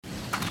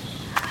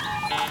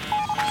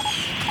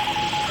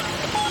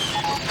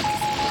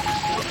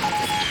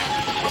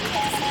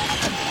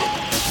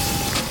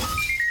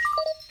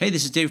Hey,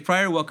 this is Dave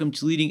Pryor. Welcome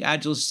to Leading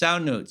Agile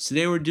Sound Notes.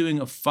 Today we're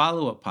doing a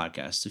follow-up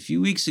podcast. A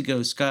few weeks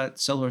ago, Scott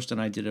Selhorst and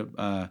I did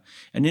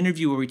an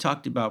interview where we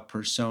talked about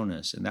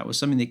personas, and that was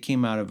something that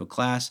came out of a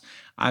class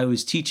I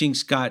was teaching.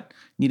 Scott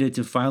needed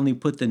to finally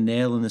put the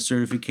nail in the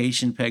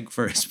certification peg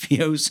for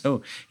SPO,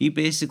 so he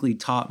basically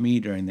taught me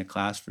during the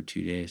class for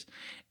 2 days.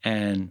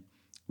 And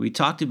we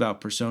talked about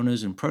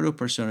personas and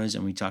proto-personas,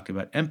 and we talked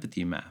about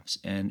empathy maps.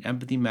 And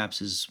empathy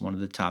maps is one of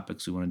the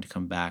topics we wanted to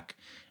come back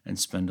and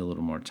spend a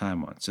little more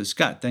time on. So,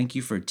 Scott, thank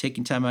you for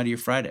taking time out of your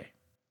Friday.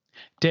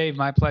 Dave,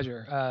 my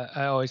pleasure.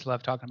 I always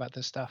love talking about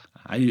this stuff.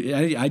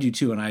 I do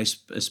too, and I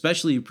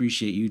especially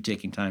appreciate you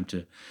taking time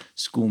to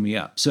school me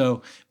up.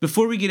 So,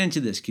 before we get into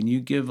this, can you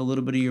give a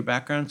little bit of your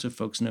background so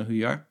folks know who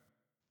you are?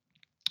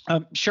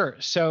 Sure.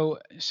 So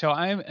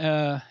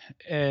I'm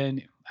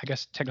I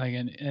guess technically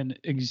an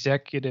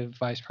executive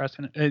vice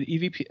president, an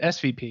EVP,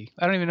 SVP.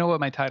 I don't even know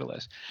what my title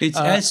is. It's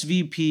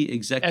SVP,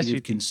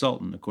 Executive SVP.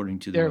 Consultant, according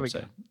to the There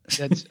website.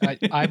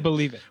 We go. I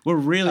believe it. We're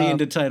really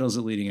into titles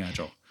at Leading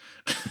Agile.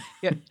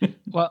 Yeah.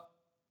 Well,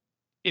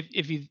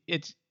 if you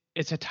it's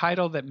a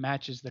title that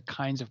matches the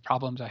kinds of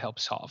problems I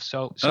help solve.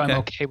 So I'm Okay.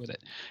 okay with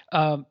it.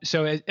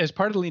 So as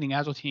part of the Leading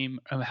Agile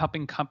team, I'm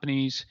helping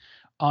companies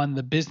on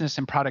the business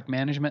and product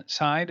management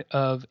side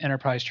of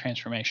enterprise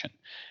transformation.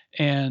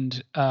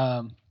 And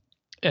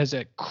as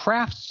a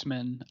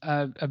craftsman,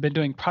 I've been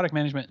doing product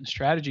management and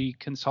strategy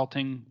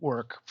consulting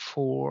work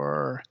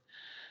for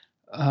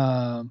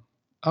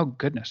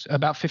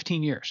about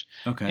 15 years.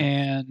 Okay.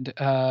 And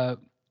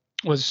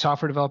was a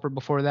software developer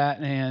before that,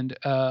 and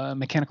a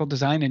mechanical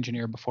design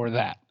engineer before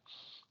that.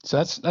 So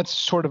that's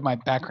sort of my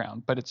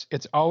background. But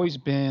it's always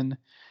been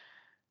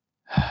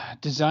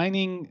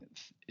designing.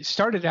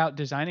 Started out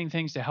designing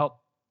things to help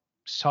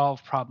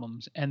solve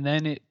problems, and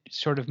then it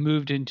sort of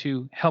moved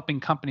into helping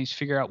companies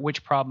figure out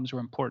which problems were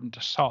important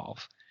to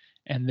solve.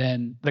 And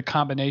then the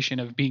combination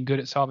of being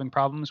good at solving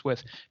problems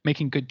with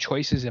making good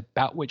choices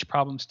about which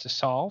problems to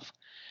solve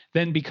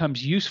then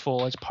becomes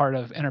useful as part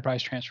of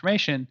enterprise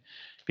transformation,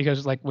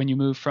 because like when you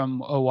move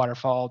from a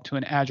waterfall to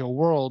an agile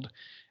world,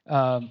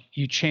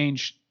 you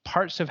change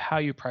parts of how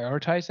you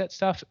prioritize that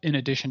stuff in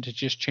addition to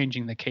just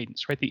changing the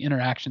cadence, right? The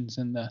interactions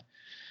and the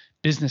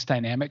business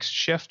dynamics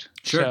shift.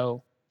 Sure.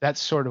 So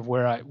that's sort of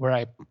where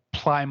I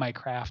apply my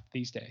craft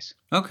these days.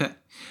 Okay.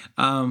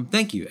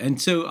 Thank you.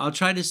 And so I'll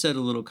try to set a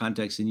little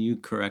context, and you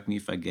correct me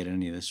if I get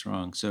any of this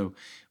wrong. So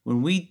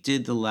when we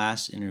did the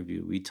last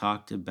interview, we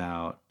talked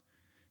about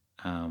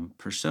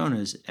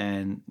personas,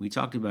 and we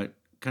talked about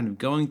kind of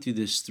going through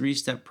this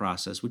 3-step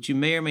process, which you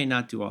may or may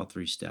not do all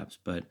 3 steps,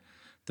 but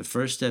the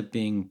first step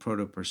being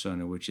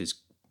proto-persona, which is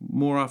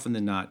more often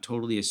than not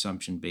totally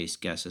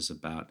assumption-based guesses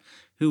about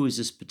who is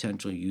this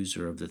potential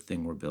user of the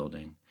thing we're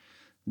building.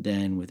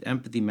 Then with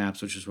empathy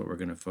maps, which is what we're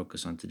going to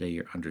focus on today,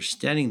 you're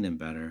understanding them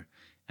better.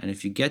 And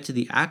if you get to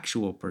the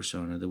actual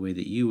persona, the way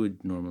that you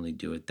would normally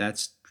do it,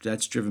 that's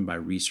driven by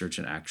research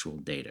and actual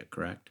data,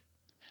 correct?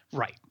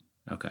 Right.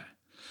 Okay.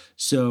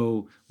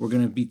 So we're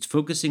going to be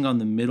focusing on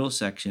the middle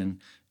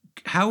section.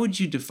 How would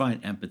you define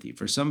empathy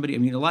for somebody? I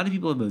mean, a lot of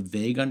people have a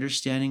vague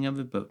understanding of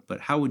it,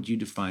 but how would you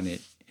define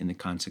it in the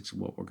context of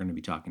what we're going to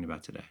be talking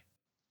about today?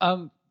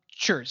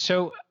 Sure.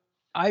 So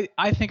I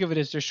think of it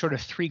as there's sort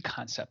of 3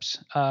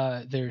 concepts.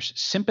 There's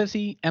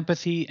sympathy,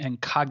 empathy,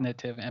 and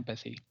cognitive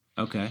empathy.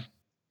 Okay.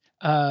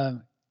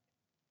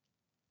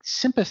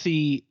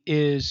 Sympathy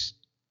is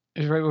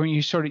right when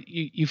you sort of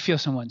you feel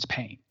someone's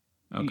pain.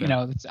 Okay.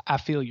 I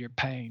feel your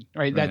pain,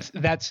 right?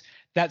 Right.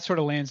 That sort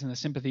of lands in the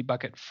sympathy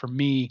bucket for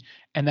me,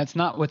 and that's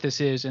not what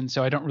this is, and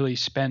so I don't really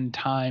spend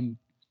time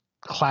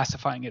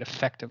classifying it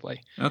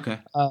effectively. Okay.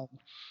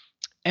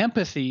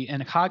 Empathy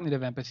and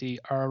cognitive empathy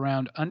are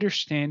around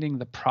understanding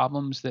the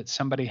problems that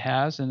somebody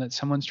has and that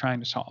someone's trying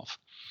to solve.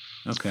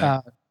 Okay.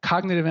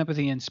 Cognitive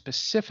empathy in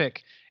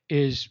specific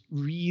is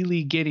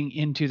really getting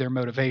into their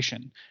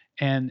motivation,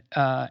 and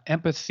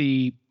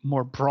empathy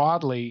more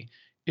broadly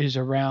is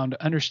around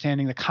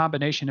understanding the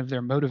combination of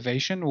their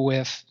motivation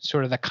with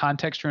sort of the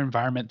context or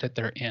environment that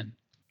they're in.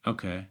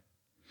 Okay.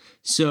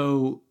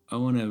 So I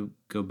want to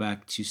go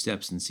back 2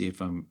 steps and see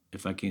if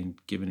I can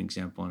give an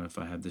example and if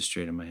I have this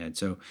straight in my head.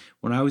 So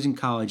when I was in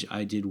college,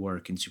 I did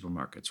work in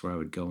supermarkets where I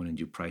would go in and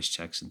do price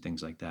checks and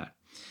things like that.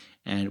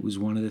 And it was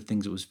one of the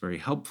things that was very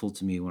helpful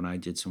to me when I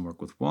did some work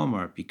with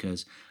Walmart,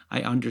 because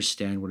I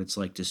understand what it's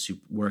like to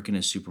work in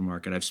a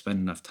supermarket. I've spent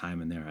enough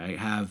time in there. I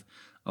have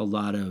a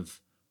lot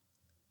of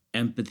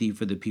empathy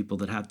for the people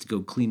that have to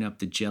go clean up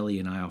the jelly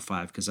in aisle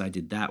 5, because I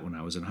did that when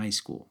I was in high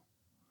school.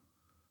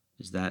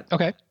 Is that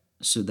Okay.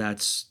 so?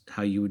 That's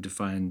how you would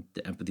define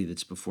the empathy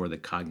that's before the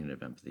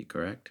cognitive empathy,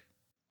 correct?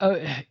 Uh,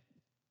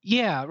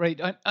 yeah,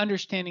 right.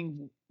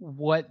 Understanding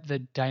what the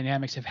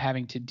dynamics of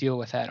having to deal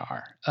with that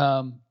are.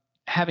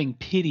 Having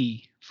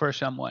pity for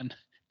someone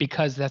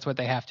because that's what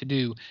they have to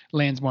do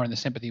lands more in the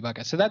sympathy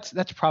bucket. So that's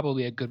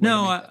probably a good way to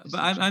No, make that but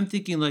distinction. I'm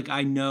thinking like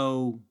I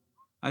know,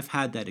 I've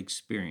had that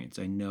experience.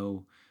 I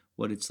know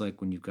what it's like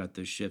when you've got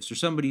those shifts, or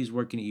somebody's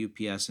working at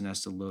UPS and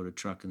has to load a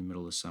truck in the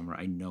middle of summer.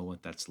 I know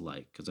what that's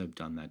like because I've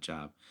done that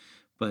job.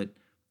 But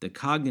the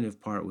cognitive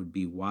part would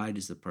be, why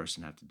does the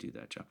person have to do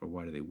that job, or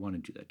why do they want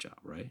to do that job,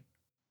 right?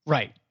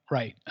 Right,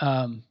 right.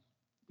 And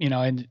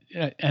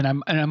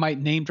I might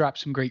name drop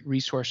some great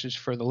resources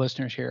for the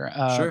listeners here.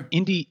 Sure.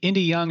 Indy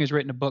Young has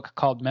written a book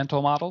called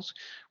Mental Models,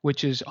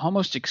 which is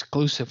almost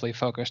exclusively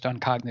focused on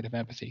cognitive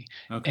empathy,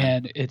 Okay.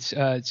 and it's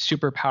a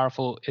super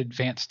powerful,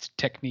 advanced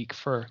technique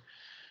for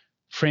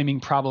framing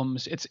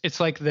problems. It's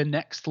like the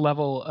next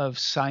level of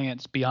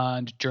science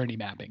beyond journey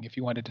mapping, if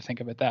you wanted to think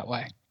of it that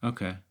way.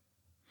 Okay.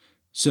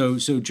 So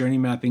journey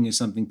mapping is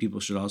something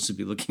people should also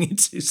be looking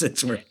into,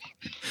 since we're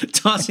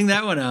tossing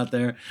that one out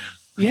there.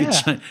 Like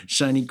Yeah, a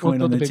shiny we'll coin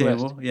on build a the big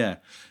list. table. Yeah.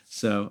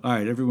 So, all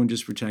right, everyone,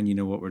 just pretend you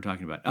know what we're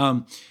talking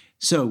about.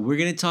 So we're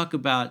going to talk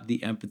about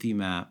the empathy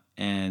map,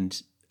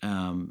 and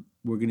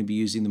we're going to be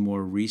using the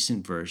more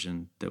recent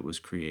version that was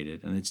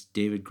created, and it's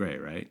David Gray,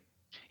 right?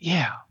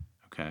 Yeah.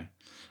 Okay.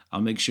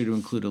 I'll make sure to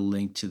include a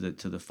link to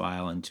the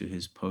file and to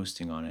his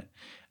posting on it.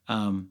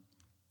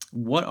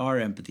 What are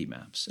empathy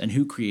maps, and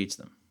who creates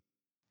them?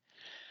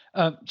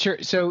 Sure.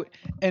 So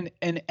an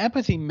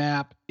empathy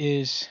map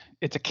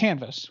it's a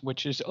canvas,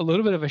 which is a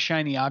little bit of a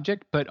shiny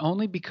object, but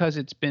only because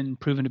it's been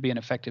proven to be an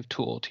effective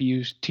tool to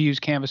use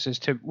canvases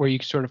to where you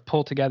can sort of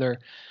pull together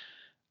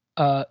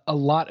a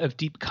lot of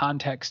deep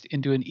context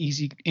into an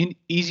easy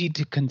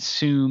to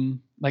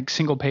consume, like,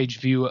 single page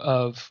view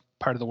of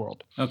part of the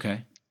world.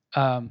 Okay.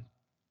 Um,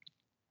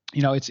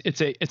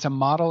 it's a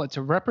model, it's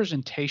a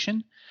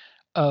representation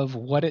of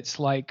what it's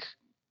like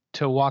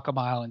to walk a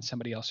mile in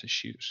somebody else's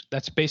shoes.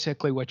 That's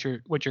basically what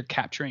you're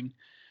capturing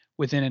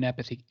within an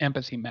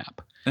empathy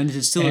map. And is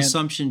it still And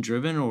assumption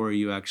driven, or are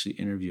you actually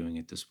interviewing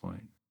at this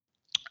point?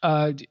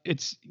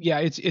 it's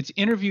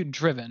interview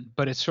driven,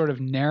 but it's sort of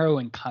narrow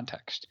in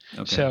context.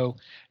 Okay. So,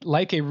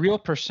 like a real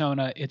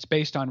persona, it's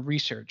based on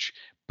research,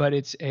 but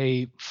it's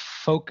a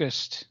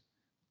focused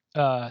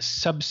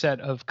subset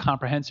of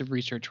comprehensive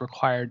research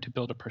required to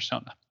build a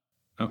persona.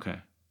 Okay.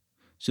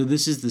 So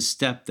this is the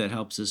step that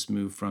helps us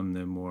move from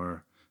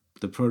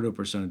the proto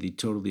persona, the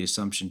totally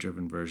assumption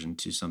driven version,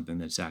 to something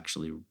that's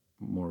actually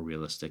more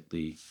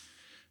realistically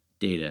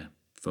data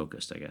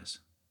focused, I guess.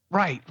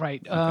 Right,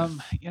 right. Okay.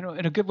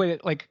 And a good way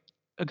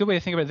to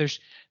think about it,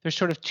 there's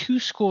sort of two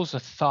schools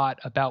of thought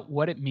about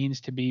what it means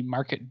to be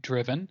market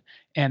driven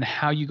and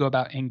how you go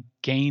about and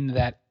gain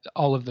that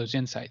all of those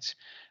insights.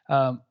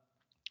 Um,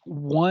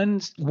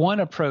 one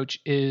approach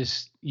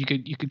is you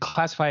could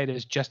classify it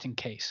as just in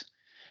case,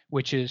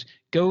 which is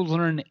go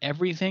learn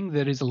everything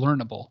that is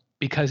learnable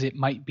because it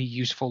might be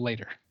useful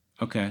later.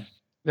 Okay.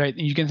 Right?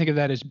 You can think of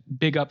that as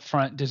big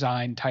upfront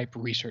design type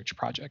research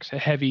projects, a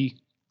heavy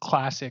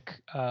classic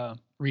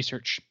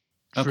research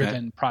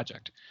driven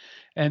project.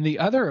 And the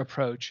other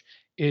approach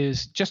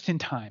is just in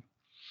time,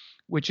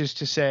 which is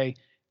to say,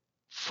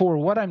 for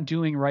what I'm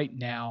doing right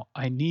now,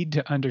 I need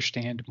to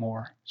understand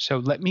more. So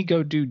let me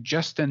go do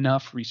just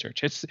enough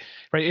research. It's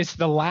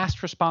the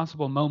last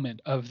responsible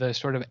moment of the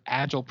sort of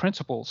agile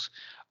principles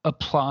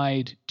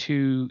applied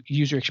to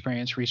user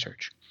experience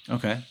research.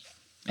 Okay.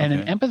 And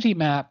an Okay. empathy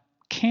map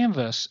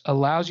canvas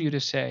allows you to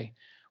say,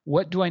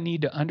 what do I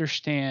need to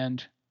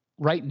understand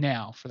right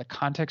now for the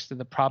context of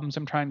the problems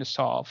I'm trying to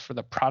solve, for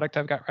the product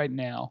I've got right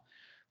now,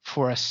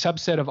 for a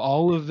subset of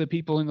all of the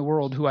people in the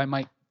world who I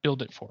might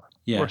build it for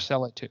Yeah. or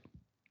sell it to.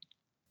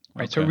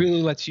 Right. So it Okay.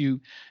 really lets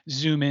you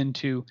zoom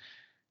into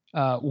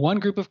one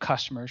group of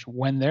customers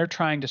when they're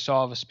trying to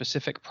solve a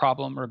specific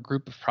problem or a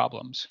group of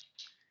problems.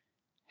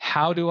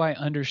 How do I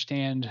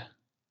understand?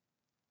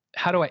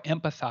 How do I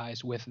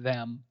empathize with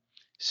them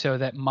so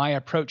that my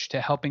approach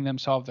to helping them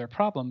solve their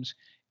problems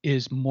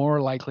is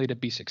more likely to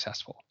be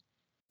successful?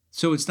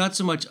 So it's not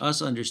so much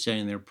us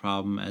understanding their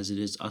problem as it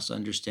is us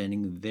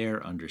understanding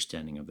their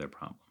understanding of their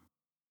problem.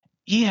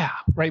 Yeah,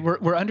 right.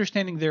 We're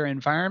understanding their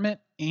environment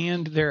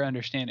and their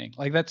understanding.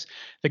 Like that's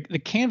the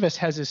canvas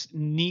has this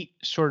neat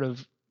sort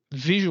of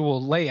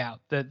visual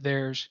layout that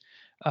there's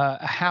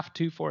a half,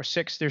 two, four,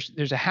 six.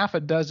 There's a half a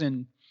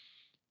dozen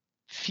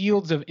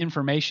fields of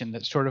information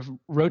that sort of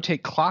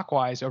rotate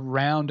clockwise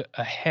around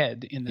a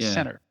head in the Yeah.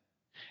 center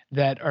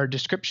that are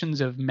descriptions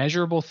of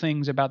measurable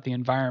things about the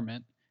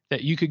environment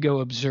that you could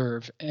go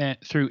observe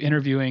through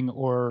interviewing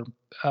or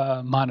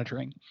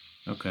monitoring.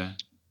 Okay.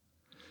 And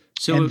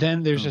So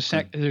then there's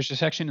good. there's a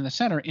section in the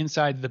center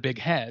inside the big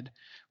head,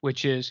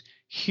 which is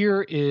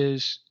here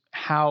is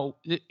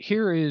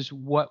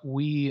what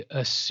we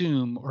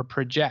assume or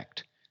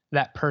project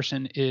that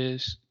person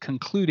is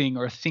concluding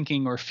or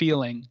thinking or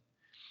feeling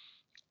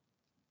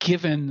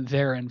given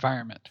their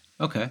environment.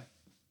 Okay.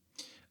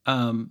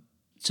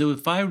 So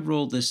if I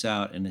roll this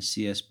out in a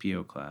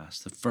CSPO class,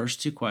 the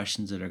first two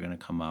questions that are going to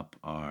come up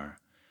are,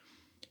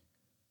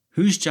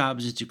 whose job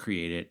is it to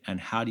create it,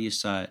 and how do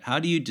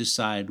you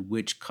decide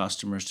which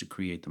customers to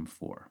create them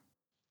for?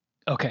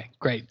 Okay,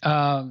 great.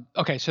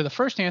 Okay, so the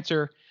first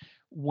answer,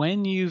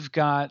 when you've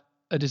got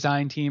a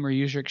design team or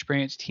user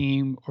experience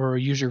team or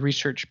user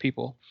research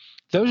people,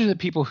 those are the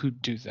people who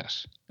do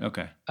this.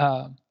 Okay.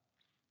 Uh,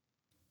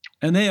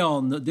 And they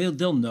all know,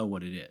 they'll know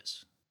what it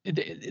is.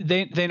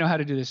 They know how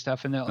to do this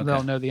stuff, and they'll Okay.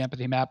 they'll know the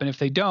empathy map. And if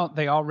they don't,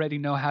 they already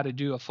know how to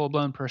do a full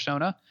blown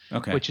persona,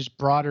 Okay. which is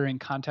broader in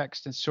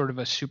context and sort of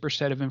a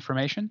superset of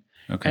information.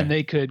 And Okay.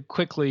 they could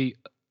quickly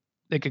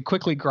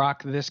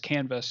grok this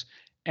canvas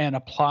and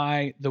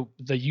apply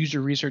the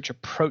user research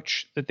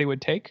approach that they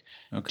would take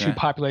to Okay.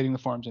 populating the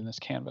forms in this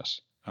canvas.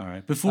 All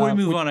right. Before we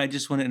move Which, on, I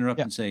just want to interrupt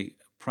yeah. and say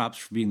props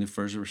for being the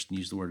first person to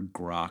use the word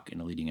grok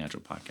in a Leading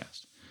Agile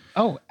podcast.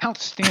 Oh,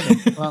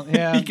 outstanding. Well,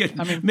 yeah. You get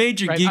I mean,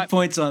 major right, geek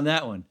points on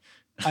that one.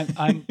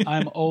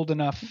 I'm old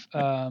enough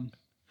to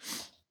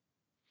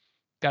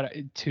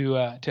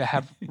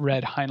have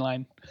read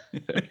Heinlein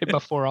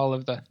before all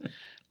of the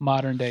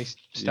modern day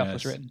stuff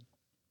was Yes. written.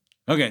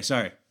 Okay,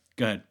 sorry.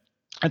 Go ahead.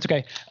 That's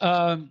okay.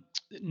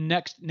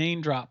 Next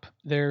name drop.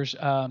 There's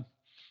a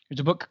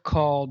book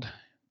called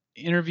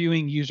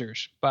Interviewing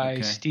Users by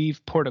Okay.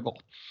 Steve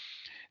Portugal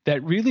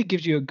that really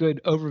gives you a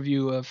good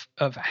overview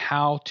of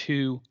how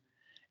to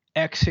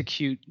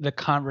execute the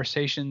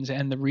conversations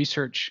and the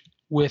research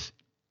with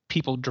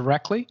people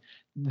directly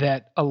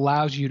that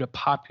allows you to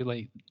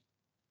populate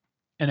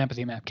an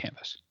empathy map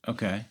canvas.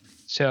 Okay.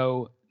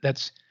 So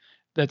that's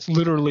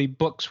literally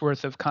books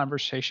worth of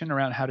conversation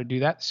around how to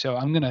do that. So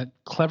I'm going to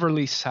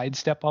cleverly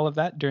sidestep all of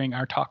that during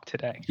our talk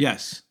today.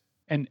 Yes.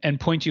 And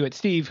point you at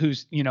Steve,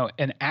 who's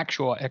an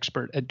actual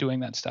expert at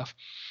doing that stuff,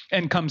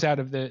 and comes out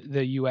of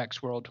the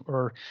UX world,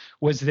 or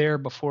was there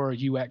before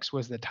UX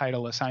was the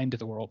title assigned to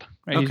the world.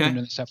 Right? He's been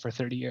doing this stuff for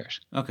 30 years.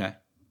 Okay.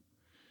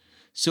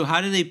 So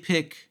how do they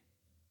pick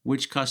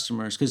which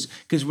customers?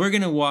 Because we're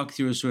going to walk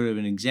through a sort of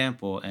an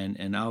example,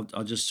 and I'll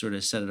just sort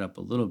of set it up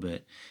a little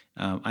bit.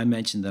 I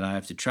mentioned that I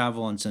have to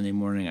travel on Sunday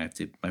morning.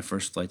 My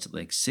first flight's at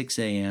like 6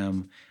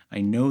 a.m. I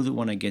know that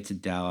when I get to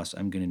Dallas,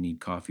 I'm going to need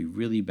coffee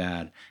really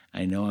bad.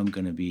 I know I'm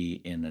going to be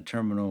in a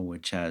terminal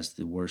which has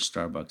the worst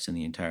Starbucks in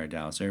the entire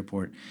Dallas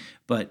airport,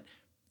 but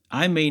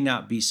I may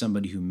not be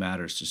somebody who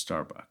matters to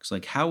Starbucks.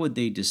 Like, how would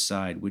they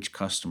decide which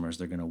customers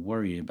they're going to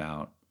worry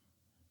about?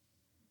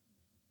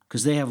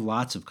 Because they have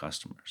lots of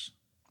customers,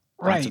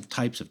 lots of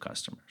types of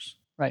customers.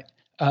 Right.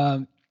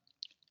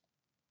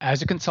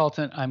 As a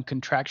consultant, I'm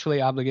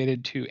contractually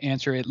obligated to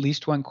answer at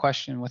least one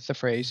question with the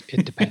phrase,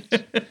 "It depends."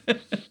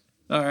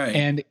 All right.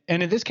 And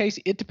in this case,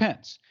 it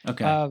depends.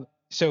 Okay.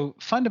 So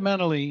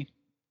fundamentally,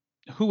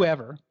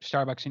 whoever,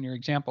 Starbucks in your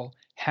example,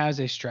 has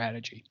a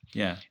strategy.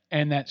 Yeah.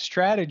 And that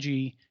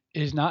strategy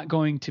is not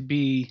going to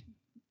be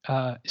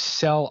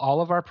sell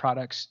all of our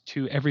products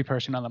to every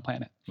person on the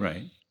planet.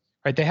 Right.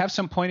 Right. They have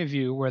some point of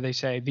view where they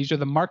say, these are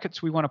the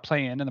markets we want to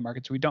play in and the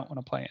markets we don't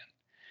want to play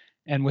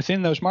in. And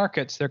within those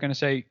markets, they're going to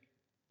say,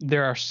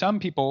 there are some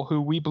people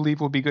who we believe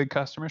will be good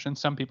customers and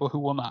some people who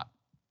will not.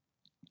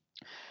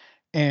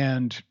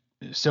 And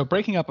so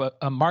breaking up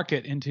a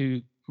market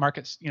into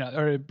markets,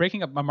 or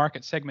breaking up a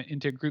market segment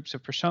into groups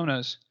of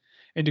personas,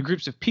 into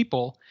groups of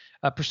people,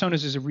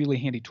 personas is a really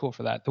handy tool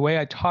for that. The way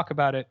I talk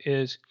about it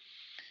is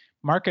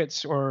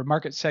markets or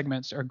market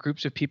segments are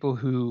groups of people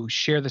who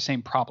share the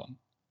same problem.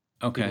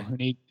 Okay. People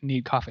who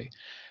need coffee.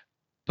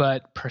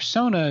 But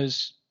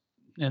personas,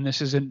 and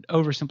this is an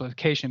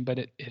oversimplification, but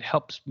it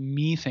helps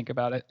me think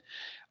about it,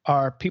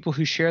 are people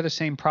who share the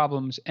same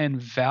problems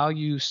and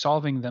value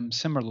solving them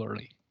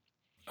similarly.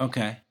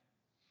 Okay.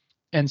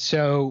 And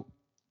so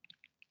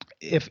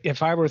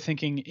if I were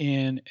thinking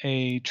in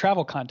a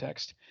travel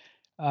context,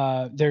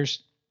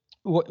 there's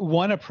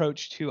one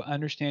approach to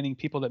understanding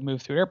people that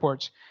move through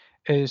airports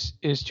is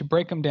to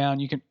break them down.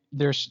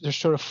 There's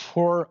sort of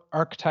 4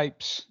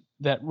 archetypes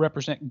that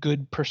represent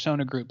good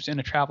persona groups in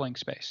a traveling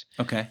space.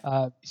 Okay.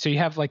 So you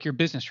have like your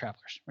business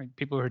travelers, right?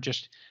 People who are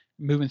just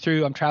moving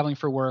through. I'm traveling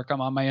for work.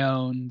 I'm on my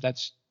own.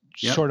 That's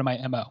sort of my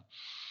MO.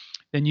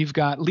 Then you've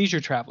got leisure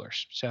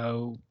travelers.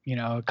 So,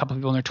 a couple of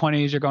people in their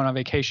 20s are going on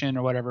vacation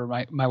or whatever.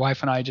 My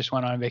wife and I just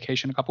went on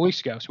vacation a couple of weeks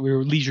ago. So we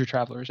were leisure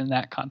travelers in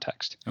that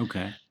context.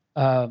 Okay.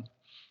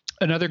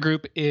 Another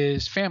group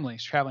is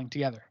families traveling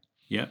together.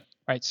 Yeah.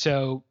 Right.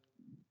 So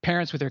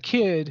parents with their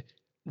kid,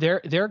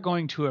 they're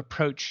going to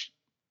approach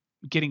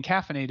getting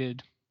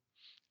caffeinated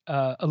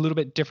a little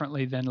bit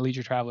differently than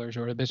leisure travelers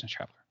or a business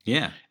traveler.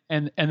 Yeah.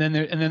 And then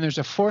there's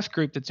a fourth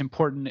group that's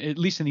important, at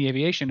least in the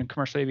aviation and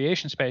commercial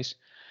aviation space,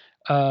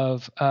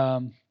 of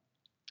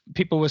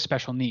people with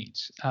special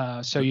needs.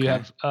 So you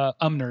have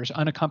UMNers,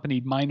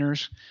 unaccompanied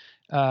minors.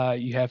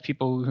 You have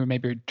people who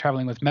maybe are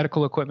traveling with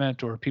medical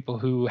equipment or people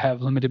who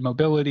have limited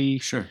mobility.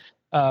 Sure.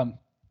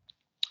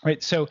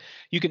 Right. So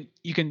you can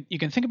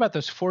think about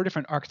those 4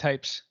 different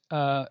archetypes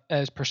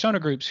as persona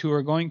groups who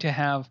are going to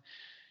have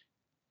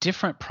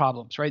different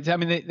problems, right? I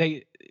mean,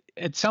 they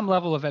at some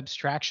level of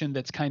abstraction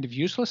that's kind of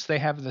useless, they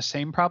have the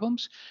same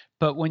problems,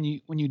 but when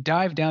you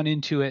dive down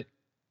into it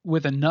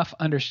with enough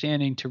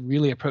understanding to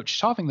really approach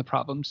solving the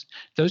problems,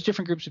 those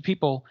different groups of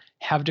people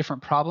have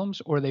different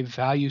problems or they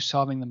value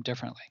solving them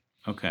differently.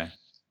 Okay.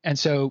 And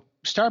so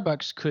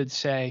Starbucks could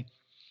say,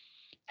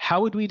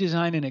 how would we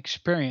design an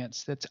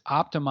experience that's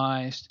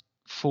optimized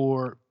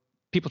for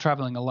people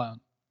traveling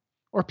alone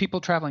or people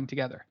traveling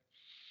together?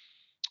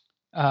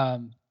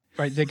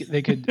 Right?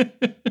 They could.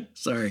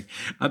 Sorry.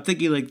 I'm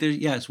thinking like there's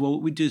yes, well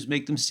what we do is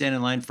make them stand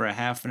in line for a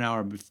half an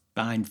hour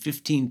behind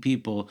 15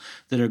 people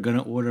that are going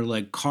to order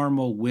like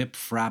caramel whip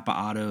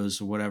frappados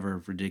or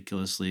whatever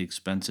ridiculously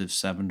expensive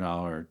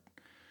 $7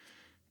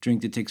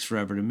 drink that takes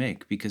forever to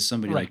make because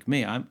somebody Right. like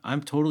me,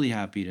 I'm totally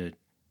happy to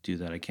do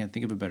that. I can't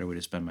think of a better way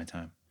to spend my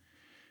time.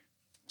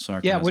 Yeah,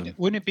 Sarcasm.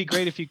 wouldn't it be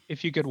great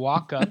if you could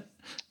walk up,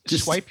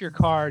 Just swipe your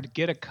card,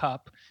 get a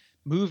cup,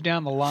 move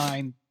down the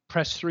line,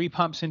 press 3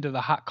 pumps into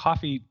the hot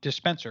coffee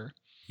dispenser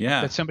that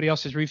yeah, somebody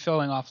else is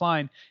refilling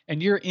offline,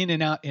 and you're in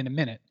and out in a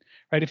minute,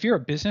 right? If you're a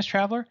business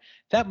traveler,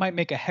 that might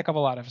make a heck of a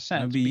lot of that'd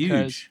sense be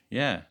because huge.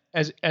 Yeah.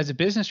 as a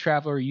business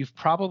traveler, you've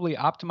probably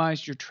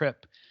optimized your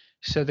trip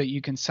so that you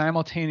can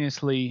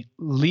simultaneously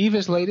leave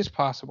as late as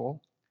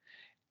possible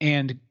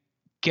and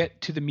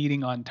get to the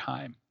meeting on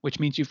time, which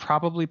means you've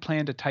probably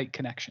planned a tight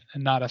connection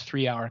and not a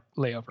 3-hour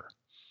layover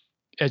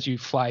as you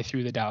fly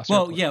through the Dallas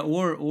Well, airport. yeah,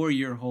 or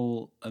your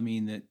whole. I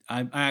mean, that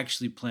I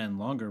actually plan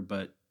longer,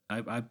 but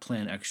I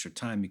plan extra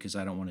time because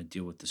I don't want to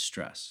deal with the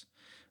stress.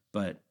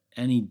 But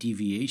any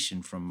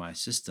deviation from my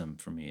system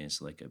for me is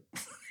like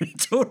a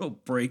total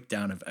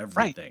breakdown of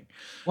Right. everything.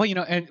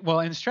 Well,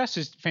 and stress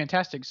is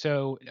fantastic.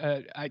 So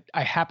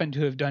I happen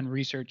to have done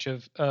research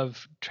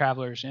of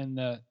travelers in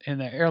the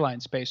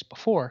airline space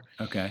before,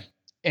 Okay.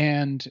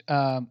 and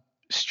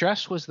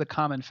stress was the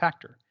common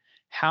factor.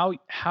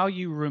 How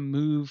you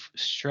remove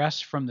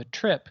stress from the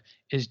trip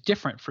is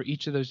different for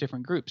each of those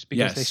different groups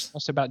because they Yes.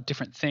 stress about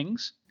different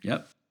things,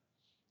 Yep.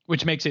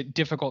 which makes it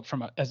difficult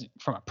from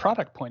a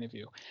product point of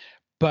view.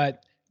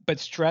 But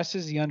stress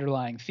is the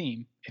underlying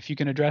theme. If you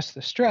can address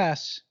the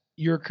stress,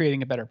 you're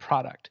creating a better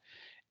product.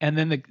 And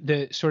then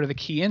the sort of the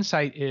key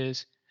insight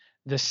is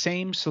the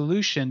same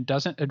solution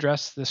doesn't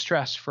address the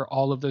stress for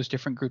all of those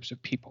different groups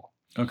of people.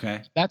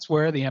 Okay. That's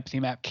where the Empathy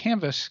Map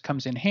Canvas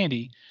comes in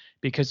handy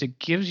because it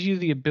gives you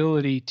the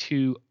ability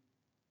to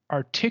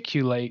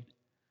articulate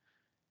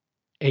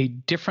a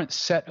different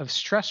set of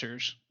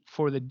stressors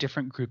for the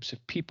different groups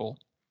of people.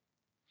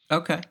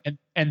 Okay.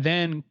 And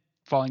then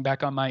falling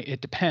back on my it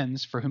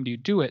depends for whom do you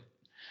do it,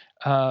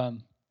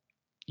 um,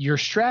 your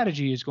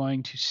strategy is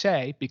going to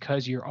say,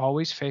 because you're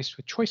always faced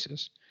with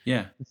choices,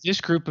 Yeah.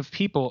 this group of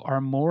people are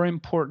more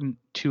important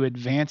to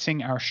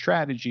advancing our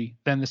strategy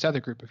than this other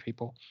group of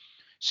people.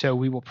 So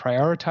we will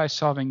prioritize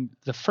solving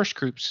the first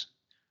group's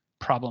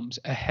problems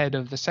ahead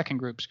of the second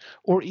group's,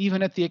 or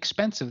even at the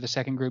expense of the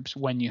second group's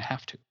when you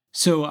have to.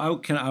 So I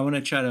want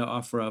to try to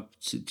offer up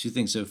two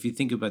things. So if you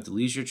think about the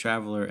leisure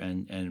traveler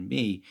and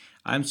me,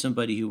 I'm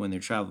somebody who when they're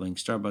traveling,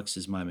 Starbucks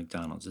is my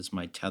McDonald's. It's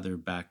my tether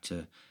back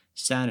to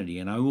sanity,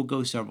 and I will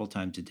go several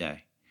times a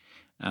day.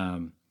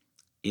 Um,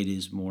 it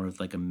is more of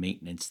like a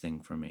maintenance thing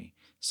for me.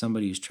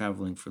 Somebody who's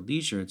traveling for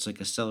leisure, it's like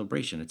a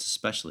celebration. It's a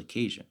special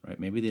occasion, right?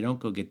 Maybe they don't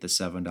go get the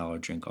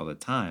 $7 drink all the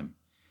time,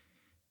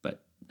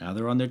 but now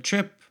they're on their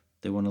trip.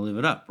 They want to live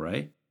it up,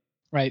 right?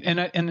 Right.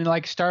 And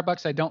like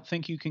Starbucks, I don't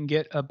think you can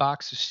get a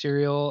box of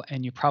cereal,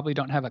 and you probably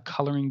don't have a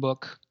coloring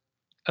book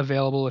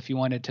available if you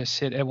wanted to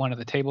sit at one of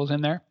the tables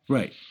in there.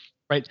 Right.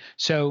 Right.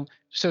 So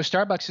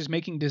Starbucks is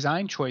making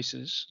design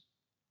choices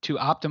to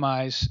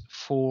optimize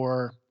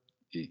for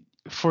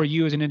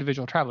you as an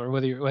individual traveler,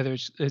 whether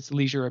it's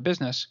leisure or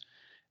business,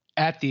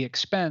 at the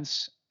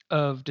expense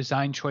of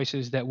design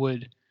choices that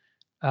would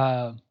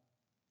uh,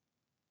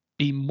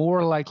 be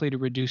more likely to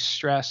reduce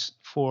stress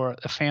for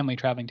a family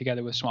traveling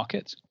together with small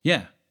kids.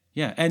 Yeah.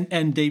 Yeah.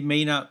 And they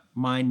may not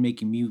mind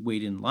making me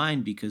wait in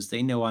line because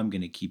they know I'm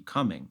going to keep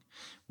coming.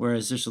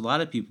 Whereas there's a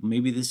lot of people,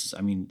 maybe this is,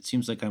 I mean, it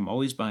seems like I'm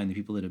always buying the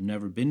people that have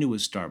never been to a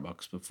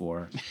Starbucks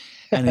before.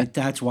 And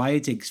that's why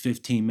it takes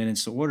 15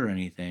 minutes to order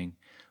anything.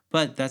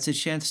 But that's a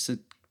chance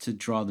to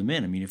draw them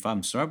in. I mean, if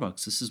I'm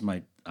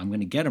Starbucks, I'm going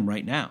to get them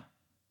right now.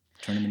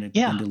 Turn them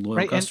Yeah, into loyal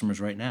right. And customers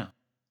right now.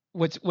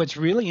 what's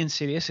really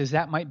insidious is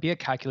that might be a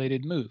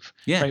calculated move,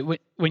 Yeah. right?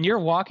 When you're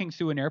walking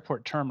through an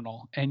airport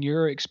terminal and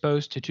you're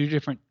exposed to two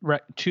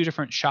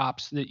different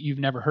shops that you've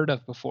never heard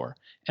of before,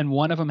 and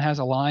one of them has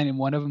a line and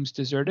one of them's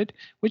deserted,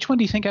 which one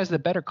do you think has the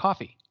better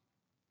coffee?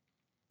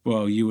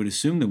 Well, you would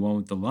assume the one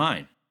with the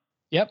line.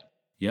 Yep.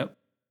 Yep.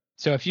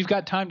 So if you've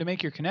got time to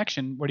make your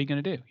connection, what are you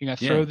going to do? You're going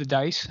to Yeah. throw the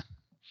dice,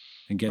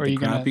 And get or are the you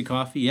going to? crappy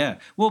coffee. Yeah.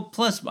 Well,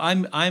 plus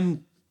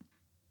I'm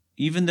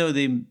even though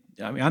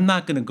I'm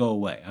not going to go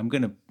away. I'm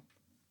going to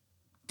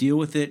deal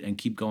with it and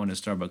keep going to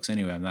Starbucks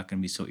anyway. I'm not going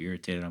to be so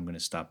irritated. I'm going to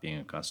stop being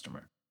a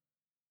customer.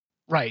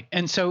 Right.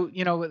 And so,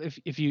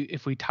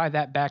 if we tie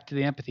that back to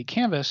the empathy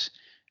canvas,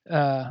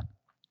 uh,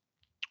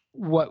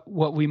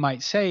 what we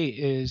might say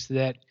is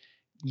that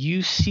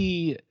you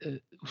see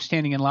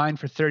standing in line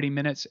for 30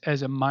 minutes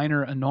as a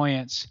minor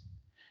annoyance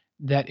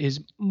that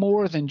is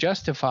more than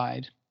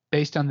justified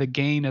based on the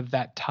gain of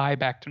that tie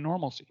back to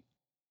normalcy.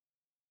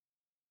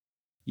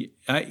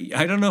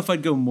 I don't know if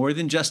I'd go more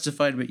than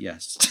justified, but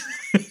yes.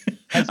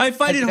 I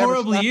find Has it it ever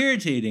horribly stuck?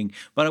 irritating.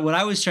 But what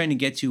I was trying to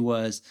get to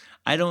was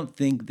I don't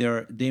think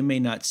they may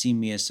not see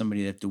me as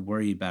somebody that have to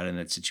worry about in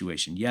that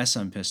situation. Yes,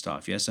 I'm pissed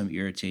off. Yes, I'm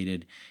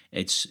irritated.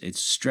 It's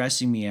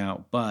stressing me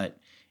out, but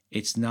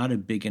it's not a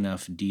big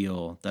enough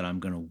deal that I'm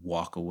going to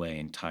walk away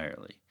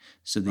entirely.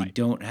 So they Right.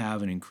 don't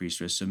have an increased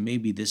risk. So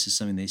maybe this is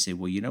something they say,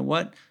 well, you know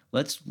what?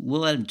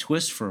 We'll let them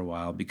twist for a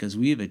while because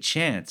we have a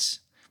chance.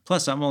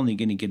 Plus, I'm only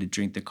going to get a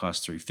drink that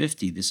costs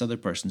 $3.50. This other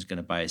person's going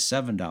to buy a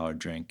 $7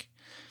 drink.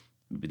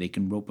 Maybe they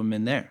can rope them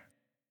in there.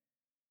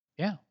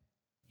 Yeah.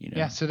 You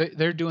Yeah. know? So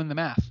they're doing the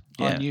math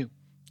on Yeah. you.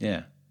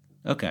 Yeah.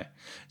 Okay.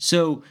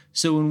 So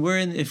when we're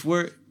in if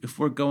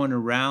we're going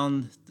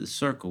around the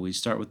circle, we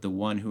start with the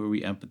one who are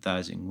we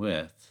empathizing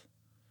with.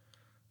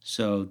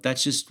 So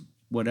that's just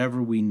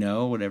whatever we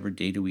know, whatever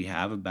data we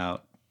have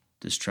about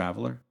this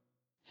traveler.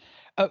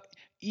 Uh,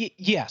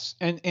 yes,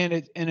 and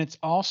it's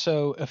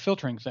also a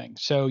filtering thing.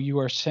 So you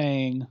are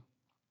saying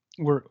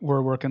we're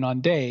working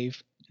on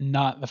Dave,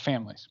 not the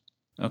families,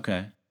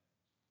 Okay.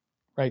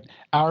 right?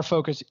 Our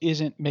focus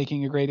isn't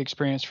making a great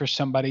experience for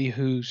somebody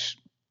who's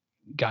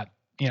got,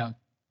 you know,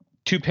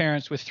 two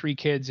parents with three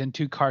kids and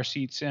two car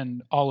seats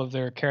and all of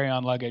their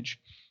carry-on luggage.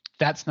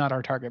 That's not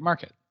our target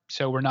market.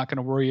 So we're not going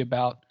to worry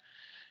about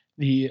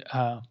the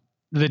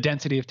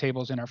density of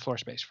tables in our floor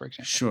space, for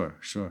example. Sure,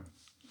 sure.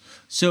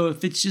 So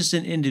if it's just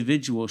an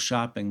individual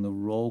shopping, the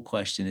role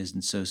question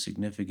isn't so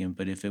significant.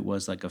 But if it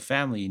was like a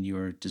family and you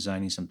were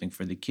designing something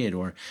for the kid,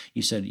 or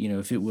you said,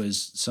 if it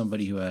was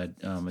somebody who had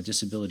a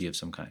disability of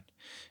some kind,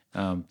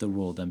 the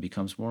role then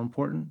becomes more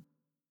important.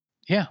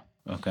 Yeah.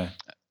 Okay.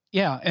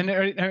 Yeah, and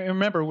I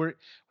remember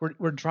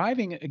we're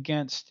driving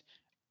against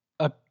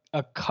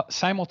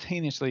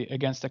simultaneously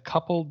against a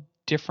couple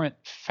different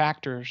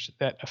factors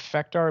that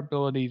affect our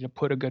ability to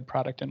put a good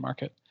product in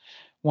market.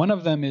 One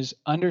of them is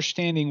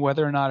understanding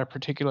whether or not a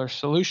particular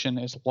solution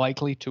is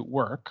likely to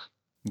work,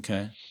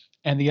 Okay.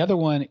 and the other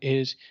one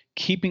is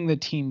keeping the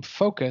team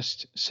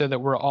focused so that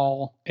we're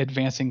all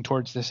advancing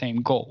towards the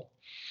same goal.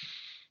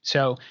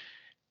 So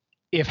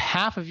if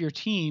half of your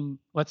team,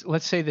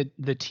 let's say that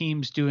the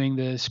team's doing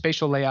the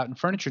spatial layout and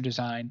furniture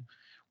design,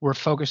 we're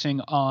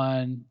focusing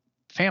on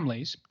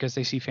families because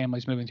they see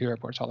families moving through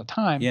airports all the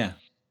time, Yeah.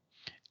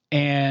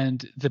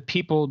 and the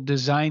people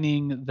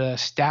designing the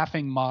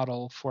staffing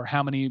model for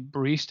how many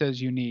baristas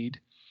you need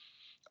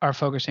are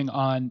focusing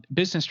on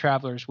business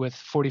travelers with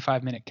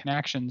 45-minute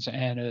connections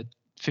and a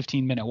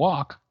 15-minute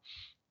walk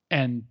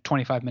and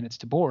 25 minutes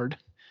to board.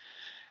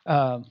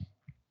 um,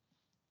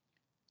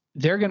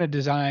 they're going to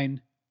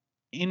design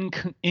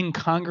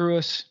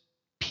incongruous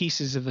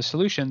pieces of the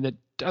solution that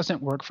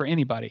doesn't work for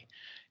anybody,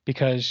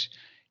 because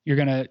you're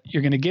gonna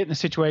get in a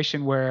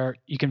situation where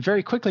you can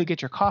very quickly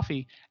get your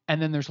coffee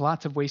and then there's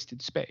lots of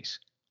wasted space,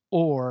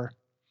 or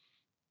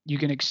you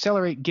can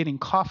accelerate getting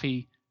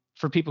coffee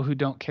for people who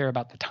don't care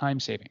about the time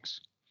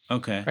savings,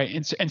 Okay.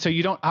 right? And so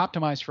you don't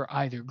optimize for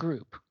either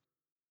group.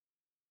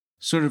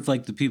 Sort of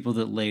like the people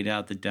that laid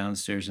out the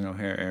downstairs in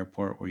O'Hare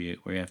Airport where you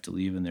have to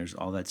leave and there's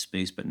all that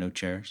space but no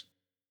chairs.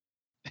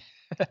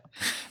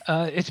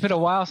 It's been a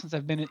while since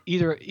I've been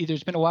either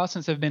it's been a while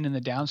since I've been in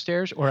the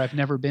downstairs or I've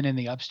never been in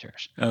the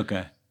upstairs.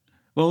 Okay.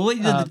 Well,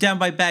 the Um, down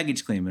by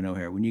baggage claim in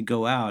O'Hare, when you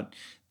go out,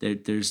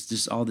 there's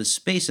just all this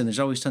space and there's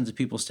always tons of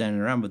people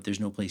standing around, but there's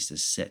no place to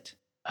sit.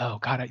 oh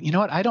God, you know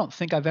what? I don't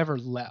think I've ever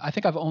left. I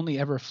think I've only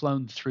ever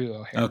flown through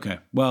O'Hare, Okay.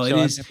 Well, so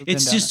I've never been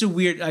it's down just there. a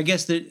weird, I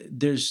guess that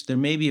there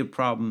may be a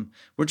problem.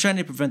 We're trying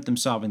to prevent them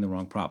solving the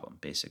wrong problem,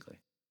 basically.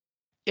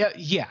 Yeah,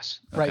 yes,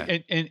 right,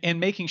 Okay. and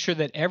making sure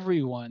that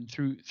everyone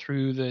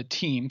through the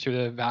team, through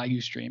the value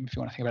stream, if you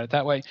want to think about it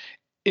that way,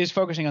 is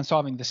focusing on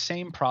solving the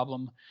same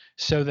problem,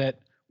 so that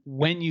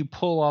when you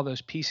pull all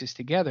those pieces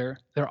together,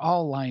 they're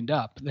all lined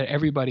up. That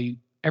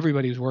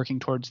everybody's working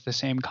towards the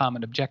same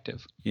common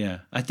objective. Yeah.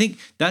 I think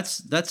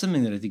that's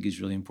something that I think is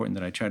really important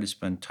that I try to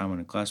spend time on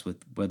in class with,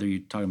 whether you're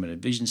talking about a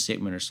vision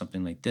statement or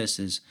something like this,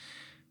 is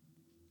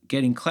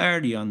getting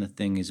clarity on the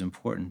thing is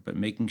important, but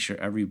making sure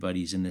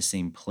everybody's in the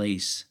same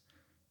place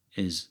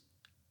is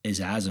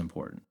as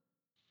important.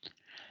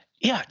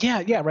 Yeah, yeah,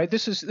 yeah, right.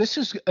 This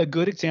is a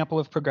good example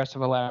of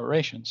progressive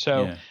elaboration.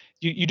 So Yeah.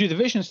 you do the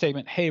vision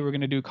statement. Hey, we're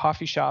going to do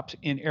coffee shops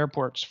in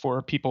airports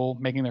for people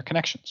making their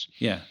connections.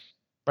 Yeah.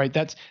 Right.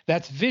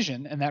 That's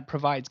vision, and that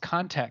provides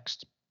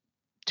context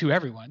to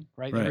everyone.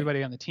 Right. Right.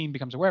 Everybody on the team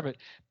becomes aware of it,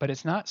 but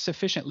it's not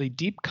sufficiently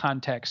deep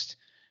context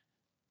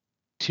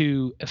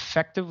to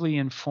effectively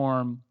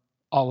inform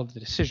all of the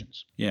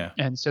decisions. Yeah.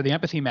 And so the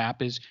empathy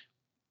map is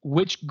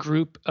which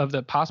group of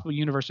the possible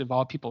universe of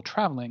all people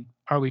traveling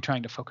are we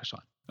trying to focus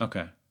on?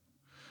 Okay.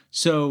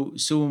 So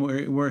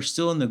when we're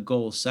still in the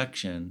goal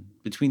section,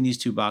 between these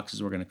two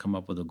boxes, we're going to come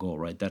up with a goal,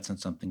 right? That's not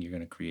something you're going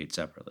to create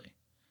separately.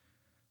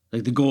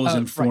 Like the goal is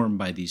Right. informed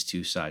by these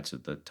two sides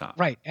at the top.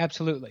 Right.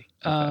 Absolutely.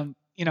 Okay.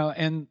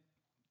 And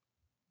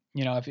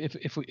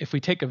if we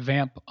take a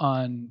vamp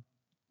on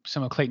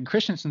some of Clayton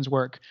Christensen's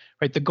work,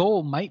 right, the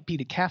goal might be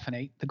to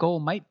caffeinate. The goal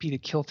might be to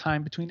kill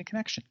time between a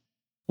connection.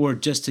 Or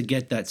just to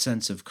get that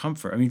sense of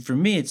comfort. I mean, for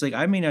me, it's like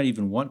I may not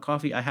even want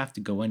coffee. I have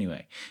to go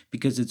anyway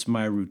because it's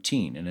my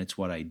routine and it's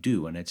what I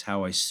do and it's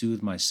how I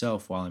soothe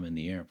myself while I'm in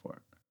the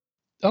airport.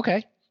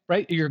 Okay.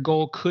 Right. Your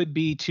goal could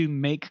be to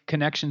make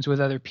connections with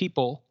other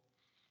people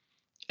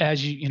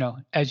as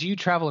you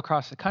travel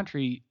across the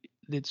country.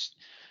 It's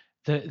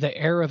the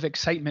air of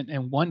excitement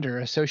and wonder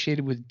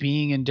associated with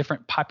being in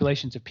different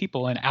populations of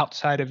people and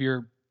outside of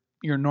your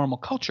normal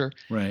culture,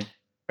 Right.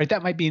 right?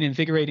 That might be an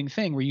invigorating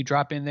thing where you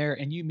drop in there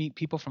and you meet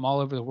people from all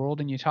over the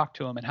world and you talk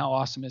to them, and how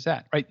awesome is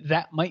that, right?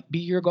 That might be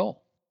your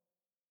goal.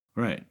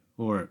 Right.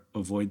 Or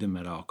avoid them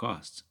at all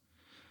costs.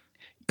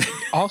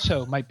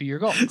 Also might be your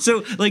goal.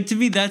 So like to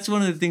me that's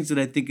one of the things that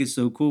I think is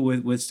so cool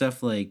with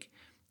stuff like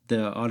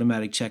the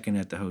automatic check-in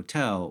at the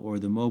hotel or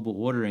the mobile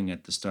ordering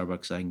at the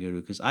Starbucks I can go to,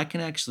 because I can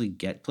actually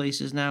get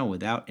places now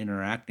without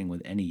interacting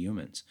with any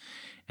humans.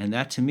 And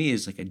that to me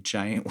is like a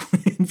giant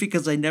win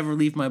because I never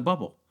leave my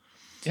bubble.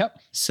 Yep.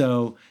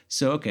 So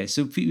okay,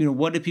 so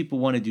what do people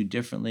want to do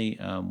differently?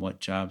 What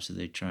jobs are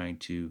they trying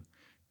to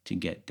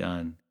get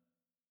done?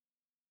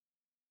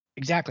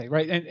 Exactly,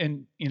 right,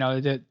 and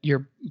that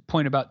your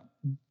point about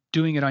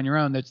doing it on your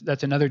own,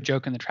 that's another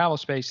joke in the travel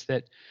space,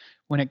 that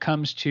when it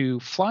comes to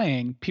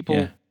flying, Yeah,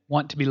 people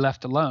want to be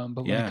left alone,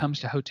 but when it yeah. comes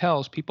to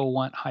hotels, people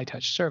want high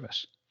touch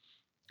service.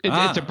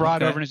 It's a Ah,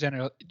 broad okay.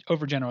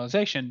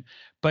 overgeneralization,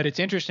 but it's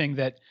interesting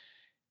that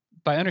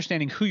by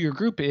understanding who your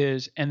group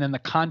is and then the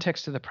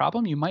context of the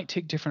problem, you might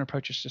take different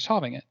approaches to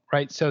solving it,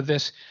 right? So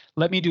this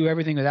 "let me do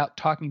everything without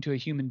talking to a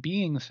human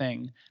being"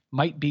 thing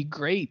might be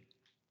great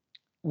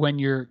when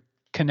you're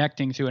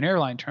connecting through an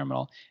airline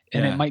terminal,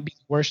 and it Yeah, might be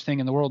the worst thing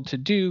in the world to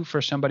do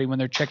for somebody when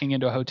they're checking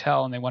into a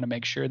hotel and they want to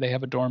make sure they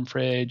have a dorm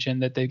fridge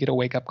and that they get a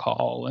wake up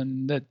call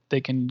and that they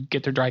can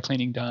get their dry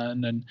cleaning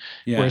done and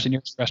where's yeah. the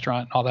nearest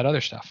restaurant and all that other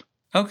stuff.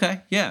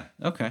 Okay, yeah,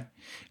 okay.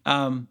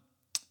 Um,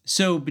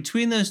 so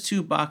between those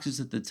two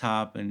boxes at the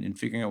top and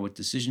figuring out what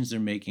decisions they're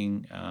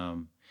making,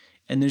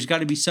 and there's got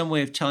to be some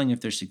way of telling if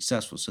they're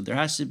successful. So there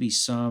has to be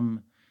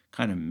some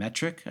kind of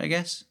metric, I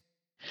guess.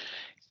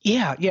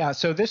 Yeah, yeah.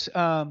 So this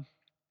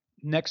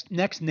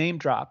next name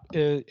drop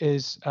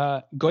is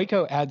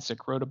Goiko Adzik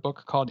wrote a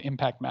book called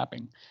Impact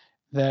Mapping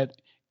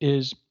that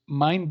is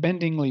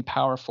mind-bendingly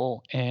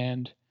powerful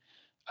and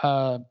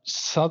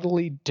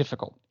subtly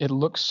difficult. It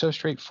looks so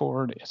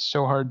straightforward. It's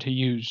so hard to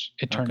use,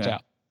 it turns Okay.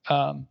 out.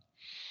 Um,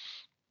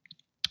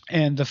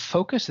 and the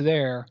focus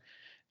there,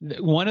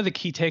 one of the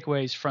key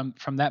takeaways from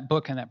that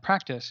book and that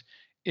practice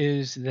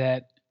is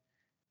that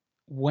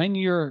when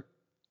you're,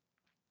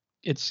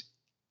 it's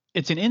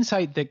it's an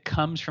insight that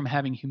comes from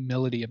having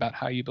humility about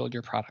how you build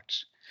your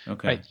products,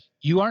 Okay. right?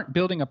 You aren't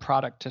building a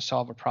product to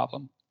solve a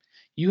problem.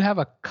 You have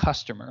a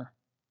customer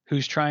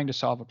who's trying to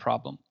solve a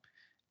problem,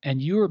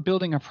 and you are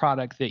building a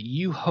product that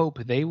you hope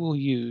they will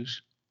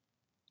use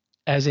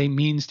as a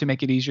means to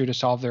make it easier to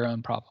solve their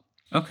own problem.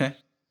 Okay.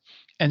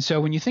 And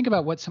so when you think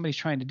about what somebody's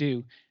trying to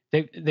do,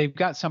 they've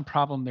got some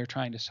problem they're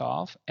trying to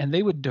solve, and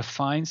they would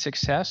define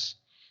success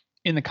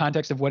in the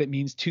context of what it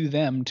means to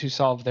them to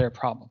solve their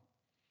problem.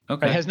 Right?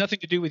 It Okay. has nothing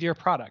to do with your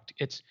product.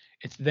 It's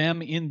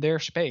them in their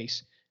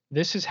space.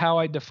 This is how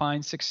I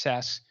define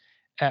success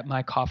at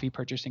my coffee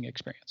purchasing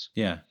experience.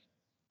 Yeah.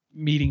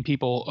 Meeting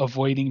people,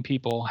 avoiding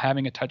people,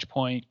 having a touch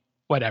point,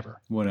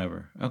 whatever.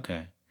 Whatever.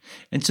 Okay.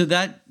 And so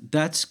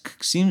that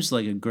seems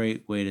like a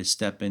great way to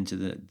step into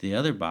the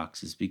other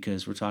boxes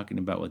because we're talking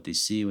about what they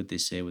see, what they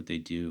say, what they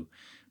do,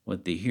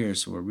 what they hear.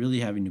 So we're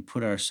really having to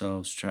put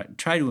ourselves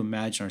try to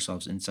imagine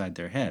ourselves inside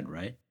their head,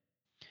 right?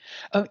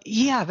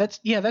 Yeah,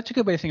 that's a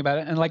good way to think about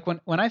it. And like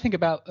when I think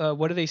about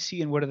what do they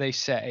see and what do they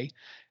say,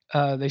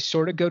 they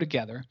sort of go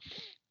together.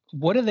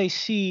 What do they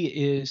see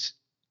is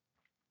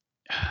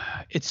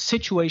it's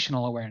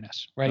situational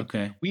awareness, right?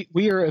 Okay.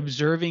 We are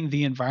observing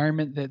the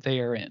environment that they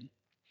are in.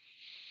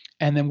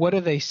 And then what do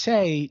they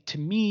say to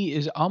me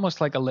is almost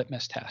like a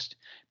litmus test,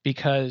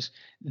 because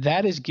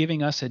that is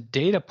giving us a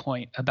data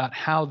point about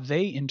how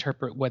they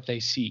interpret what they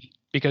see.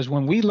 Because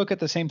when we look at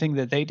the same thing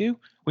that they do,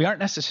 we aren't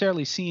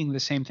necessarily seeing the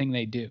same thing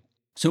they do.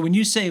 So when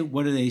you say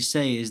what do they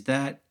say, is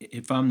that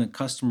if I'm the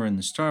customer in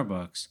the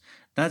Starbucks,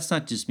 that's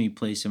not just me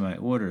placing my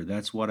order.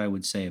 That's what I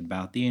would say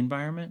about the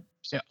environment.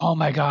 So, oh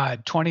my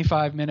God,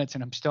 25 minutes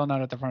and I'm still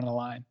not at the front of the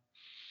line.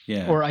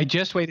 Yeah. Or I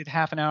just waited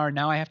half an hour.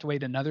 Now I have to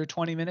wait another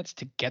 20 minutes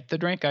to get the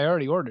drink. I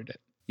already ordered it.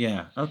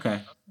 Yeah.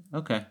 Okay.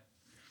 Okay.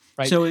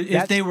 Right. So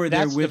if they were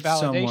there That's the with validation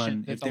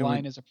someone, that if the they were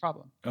line is a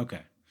problem.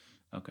 okay.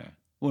 Okay.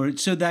 Or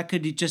so that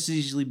could just as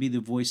easily be the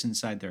voice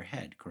inside their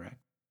head, correct?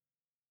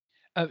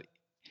 Uh,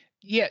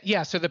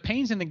 yeah. So the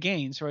pains and the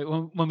gains, right?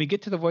 When we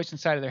get to the voice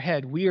inside of their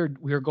head, we are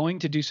going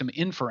to do some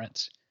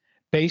inference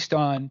based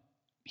on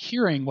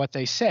hearing what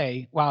they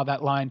say. Wow,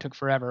 that line took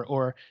forever.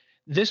 Or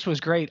this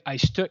was great. I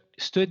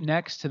stood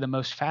next to the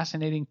most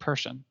fascinating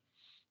person,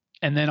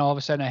 and then all of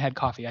a sudden I had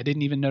coffee. I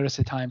didn't even notice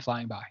the time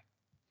flying by.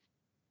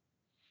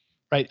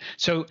 Right.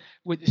 So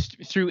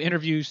through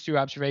interviews, through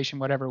observation,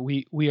 whatever,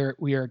 we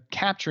are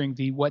capturing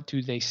the what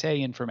do they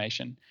say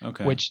information,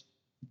 Okay. which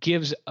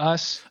gives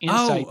us Oh,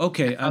 insight into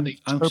okay. how they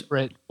I'm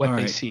interpret all what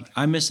they right. see.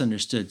 I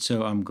misunderstood.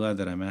 So I'm glad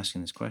that I'm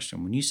asking this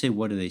question. When you say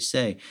what do they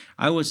say,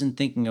 I wasn't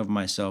thinking of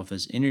myself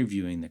as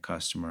interviewing the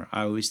customer.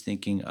 I was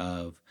thinking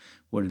of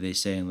what do they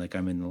say, and like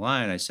I'm in the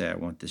line, I say I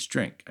want this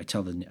drink. I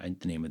tell the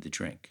name of the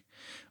drink,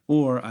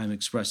 or I'm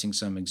expressing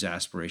some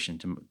exasperation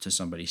to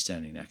somebody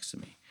standing next to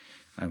me.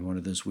 I'm one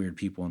of those weird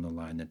people on the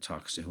line that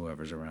talks to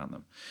whoever's around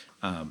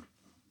them.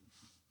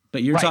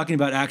 But you're Right. talking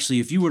about actually,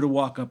 if you were to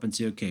walk up and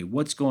say, okay,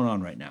 what's going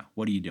on right now?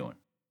 What are you doing?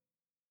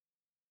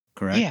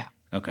 Correct? Yeah.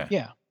 Okay.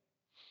 Yeah.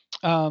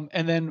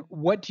 And then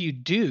what do you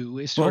do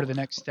is sort of the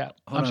Well, next step.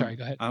 hold I'm on. sorry,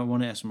 go ahead. I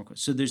want to ask more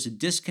questions. So there's a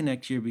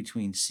disconnect here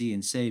between see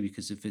and say,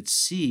 because if it's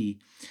see,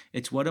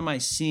 it's what am I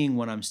seeing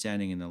when I'm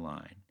standing in the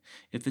line?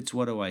 If it's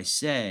what do I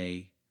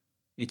say,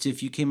 it's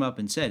if you came up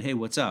and said, hey,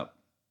 what's up?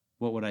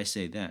 What would I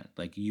say then?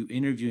 Like you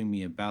interviewing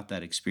me about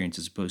that experience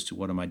as opposed to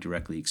what am I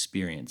directly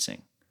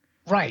experiencing?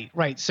 Right,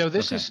 right. So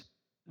Okay.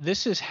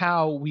 this is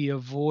how we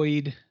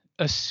avoid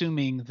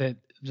assuming that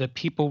the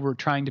people we're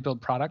trying to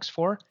build products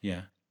for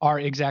Yeah. are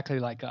exactly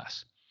like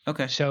us.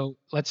 Okay. So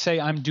let's say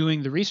I'm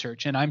doing the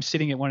research and I'm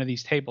sitting at one of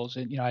these tables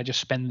and I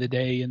just spend the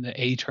day in the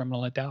A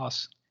terminal at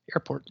Dallas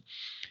Airport.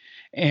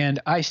 And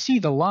I see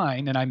the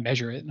line and I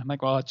measure it and I'm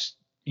like, well, it's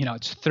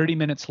 30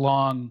 minutes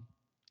long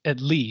at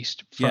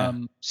least Yeah.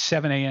 from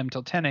 7 a.m.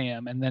 till 10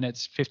 a.m. and then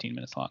it's 15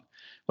 minutes long,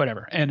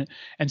 whatever. And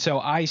so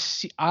I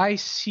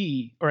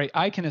see, or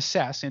I can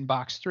assess in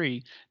box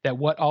 3 that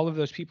what all of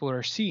those people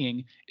are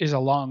seeing is a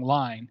long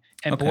line.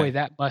 And boy, Okay.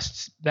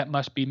 that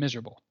must be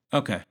miserable.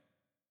 Okay. Okay.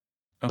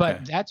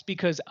 But that's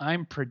because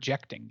I'm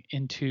projecting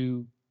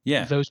into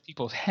Yeah. those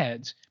people's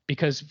heads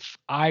because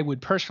I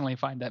would personally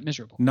find that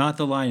miserable. Not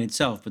the line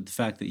itself, but the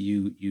fact that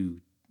you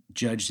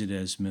judged it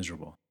as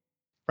miserable.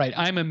 Right.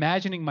 I'm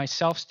imagining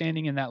myself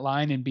standing in that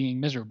line and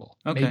being miserable.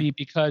 Okay. Maybe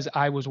because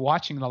I was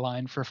watching the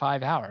line for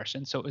 5 hours,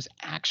 and so it was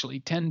actually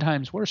 10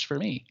 times worse for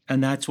me.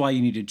 And that's why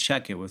you need to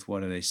check it with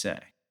what do they say.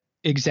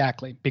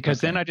 Exactly. Because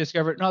then Okay. I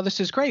discovered, no, this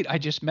is great. I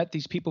just met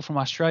these people from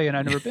Australia, and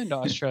I've never been to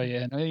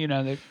Australia, and they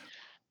And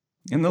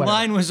the whatever.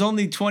 line was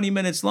only 20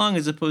 minutes long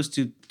as opposed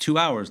to 2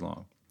 hours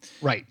long.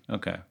 Right.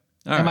 Okay.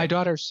 All And my right.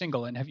 daughter's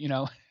single, and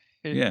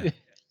Yeah.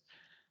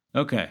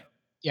 Okay.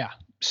 yeah.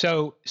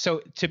 So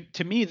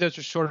to me, those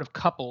are sort of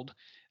coupled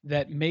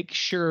that make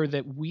sure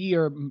that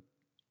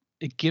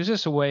it gives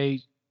us a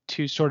way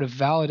to sort of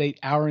validate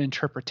our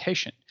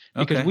interpretation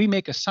because Okay. we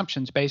make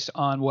assumptions based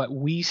on what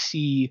we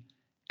see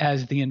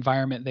as the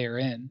environment they're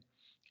in.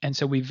 And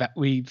so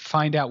we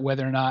find out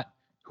whether or not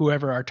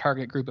whoever our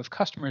target group of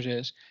customers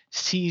is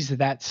sees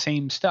that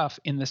same stuff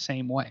in the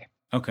same way.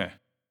 Okay.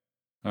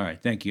 All right.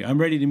 Thank you.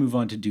 I'm ready to move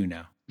on to do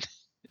now.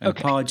 I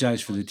Okay.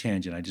 apologize for the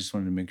tangent. I just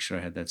wanted to make sure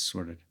I had that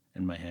sorted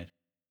in my head.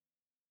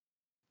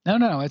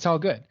 No, it's all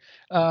good.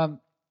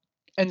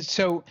 And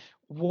so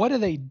what do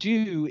they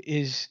do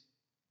is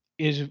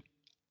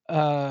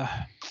uh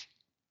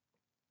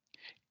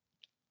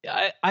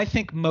I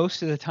think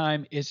most of the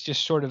time it's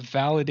just sort of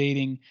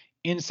validating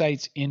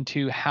insights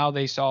into how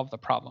they solve the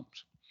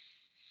problems.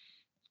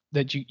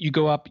 That you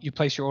go up, you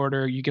place your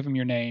order, you give them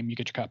your name, you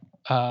get your cup.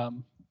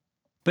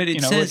 But You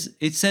know, like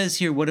it says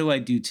here, what do I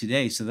do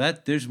today? So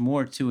that there's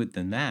more to it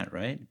than that,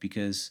 right?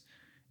 Because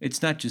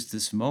it's not just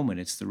this moment,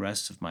 it's the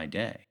rest of my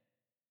day.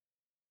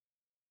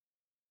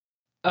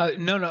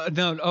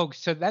 no. Oh,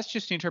 so that's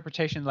just the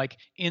interpretation. Like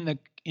in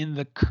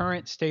the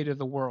current state of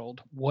the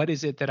world, what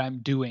is it that I'm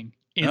doing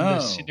in Oh,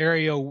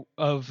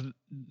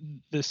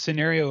 the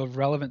scenario of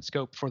relevant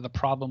scope for the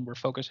problem we're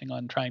focusing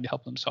on trying to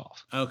help them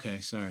solve? okay,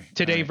 sorry. All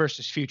Today right.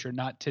 versus future,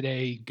 not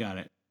today, Got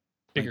it.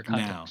 bigger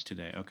Like now, context.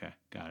 today. Okay,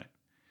 got it.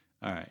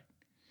 All right.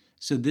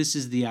 So this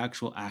is the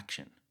actual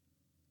action.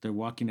 They're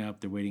walking up,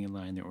 they're waiting in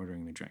line, they're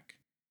ordering the drink.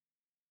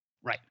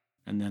 Right.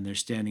 And then they're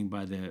standing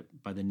by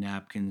the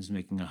napkins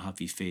making a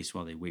huffy face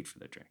while they wait for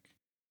the drink.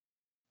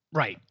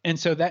 Right. And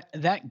so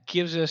that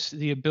gives us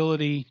the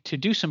ability to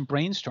do some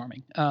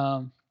brainstorming.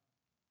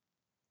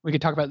 We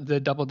could talk about the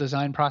double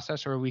design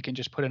process, or we can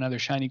just put another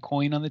shiny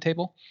coin on the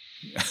table.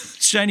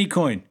 Shiny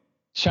coin.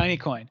 Shiny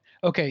coin.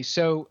 Okay,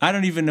 so I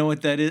don't even know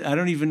what that is. I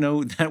don't even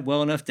know that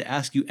well enough to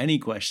ask you any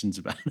questions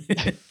about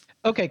it.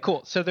 okay,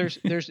 cool. So there's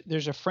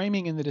a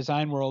framing in the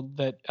design world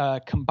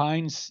that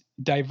combines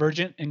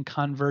divergent and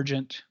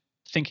convergent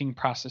thinking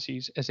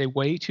processes as a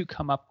way to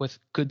come up with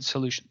good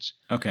solutions.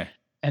 Okay.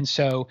 And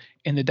so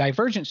in the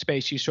divergent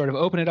space, you sort of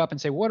open it up and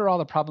say, what are all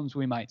the problems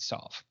we might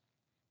solve?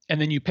 And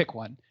then you pick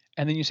one.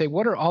 And then you say,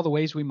 what are all the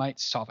ways we might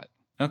solve it?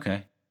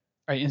 Okay.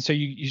 Right. And so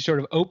you sort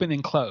of open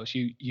and close.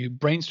 You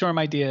brainstorm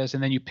ideas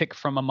and then you pick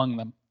from among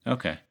them.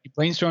 Okay. You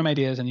brainstorm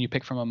ideas and you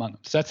pick from among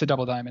them. So that's the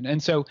double diamond.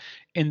 And so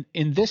in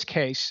this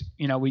case,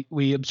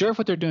 we observe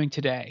what they're doing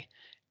today,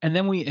 and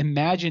then we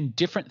imagine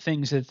different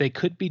things that they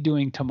could be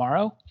doing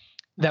tomorrow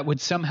that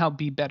would somehow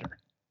be better.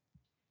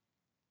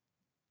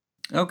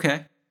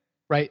 Okay.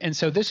 Right. And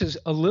so this is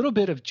a little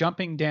bit of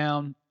jumping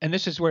down, and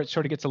this is where it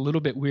sort of gets a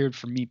little bit weird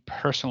for me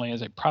personally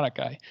as a product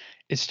guy.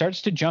 It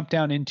starts to jump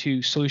down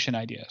into solution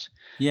ideas.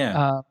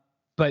 Yeah.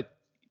 But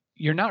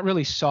you're not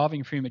really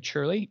solving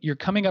prematurely. You're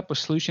coming up with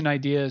solution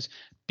ideas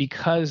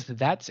because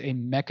that's a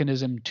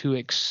mechanism to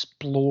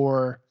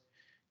explore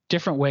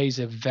different ways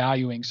of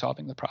valuing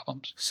solving the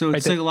problems. So Right.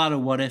 it's like a lot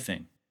of what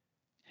ifing.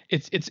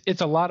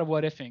 It's a lot of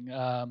what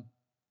ifing.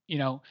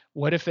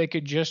 What if they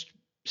could just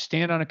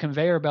stand on a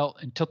conveyor belt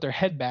and tilt their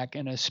head back,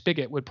 and a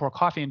spigot would pour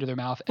coffee into their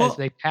mouth as Well,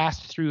 they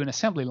passed through an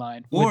assembly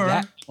line. Would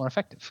that or be more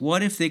effective?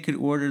 what if they could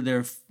order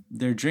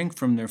their drink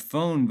from their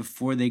phone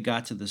before they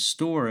got to the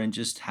store and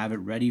just have it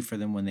ready for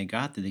them when they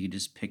got there? They could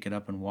just pick it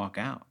up and walk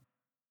out.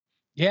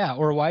 Yeah,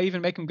 or why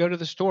even make them go to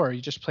the store?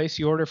 You just place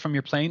the order from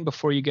your plane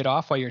before you get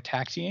off while you're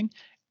taxiing,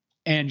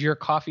 and your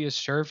coffee is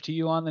served to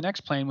you on the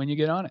next plane when you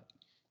get on it,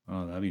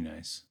 Oh, that'd be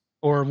nice.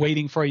 or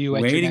waiting for you at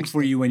your Waiting next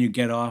for day, you when you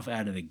get off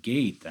out of the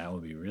gate. That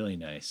would be really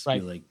nice. Be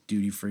right? like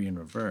duty free in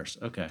reverse.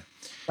 Okay.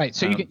 Right.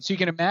 So Um, you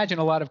can imagine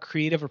a lot of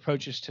creative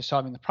approaches to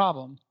solving the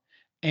problem.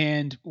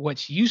 And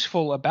what's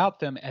useful about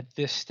them at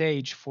this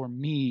stage for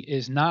me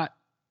is not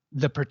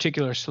the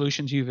particular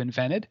solutions you've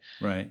invented,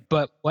 right.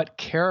 but what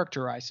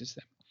characterizes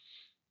them.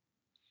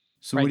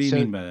 So what Right. do you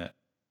mean by that?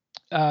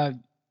 Uh,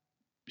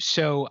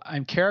 so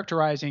I'm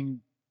characterizing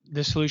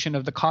the solution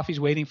of the coffee's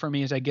waiting for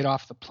me as I get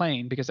off the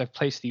plane because I've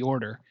placed the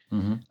order.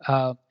 Mm-hmm.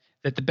 Uh,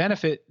 that the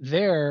benefit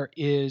there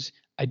is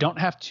I don't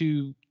have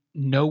to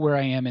know where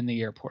I am in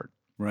the airport.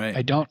 Right.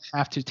 I don't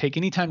have to take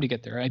any time to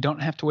get there. I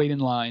don't have to wait in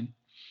line.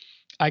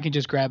 I can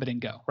just grab it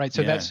and go. Right.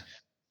 So Yeah.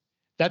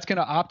 that's going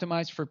to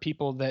optimize for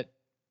people that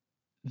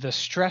the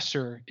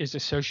stressor is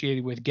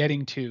associated with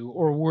getting to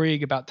or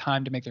worrying about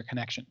time to make their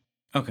connection.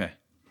 Okay.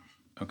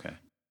 Okay.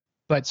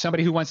 But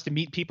somebody who wants to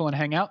meet people and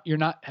hang out, you're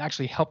not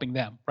actually helping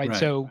them, right? Right.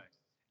 So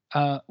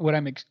what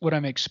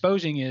I'm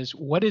exposing is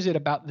what is it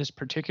about this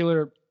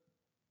particular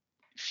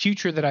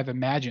future that I've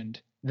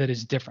imagined that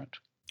is different?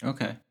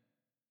 Okay.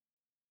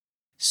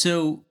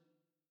 So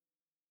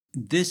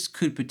this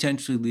could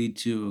potentially lead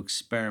to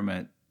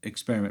experiment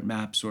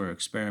maps or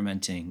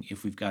experimenting.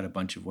 If we've got a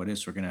bunch of what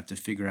ifs, we're going to have to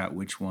figure out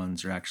which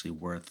ones are actually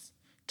worth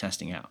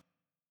testing out.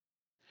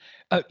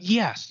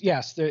 Yes.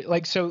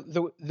 Like so,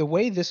 the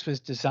way this was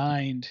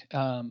designed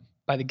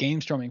by the game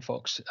storming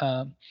folks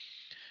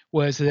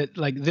was that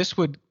like this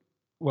would,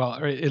 well,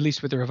 or at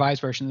least with the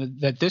revised version,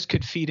 that this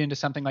could feed into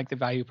something like the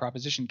value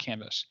proposition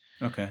canvas,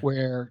 Okay.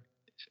 where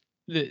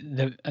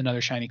the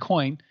another shiny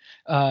coin.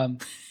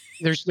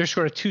 There's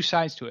sort of two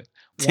sides to it.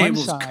 One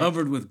Tables side,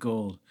 covered with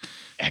gold.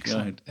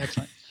 excellent.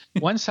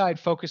 One side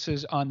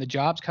focuses on the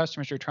jobs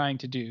customers are trying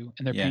to do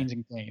and their Yeah. pains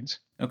and gains.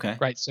 Okay.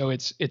 Right. So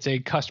it's a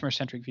customer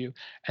centric view.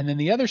 And then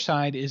the other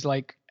side is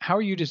like, how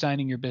are you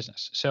designing your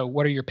business? So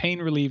what are your pain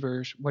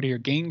relievers? What are your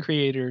gain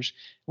creators?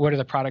 What are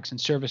the products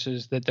and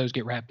services that those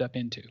get wrapped up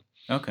into?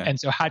 Okay. And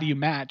so how do you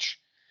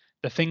match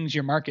the things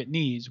your market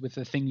needs with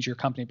the things your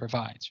company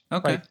provides?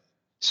 Okay. Right.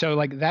 So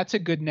like that's a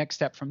good next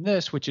step from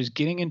this, which is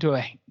getting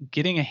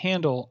a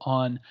handle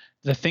on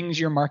the things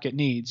your market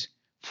needs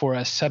for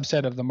a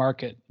subset of the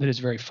market that is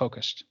very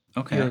focused.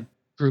 Okay. Your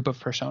group of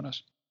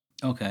personas.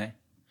 Okay.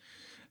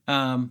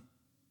 Can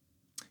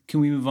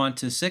we move on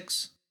to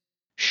 6?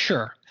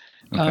 Sure.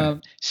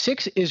 Okay.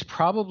 6 is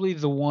probably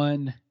the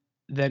one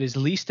that is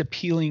least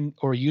appealing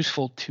or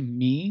useful to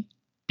me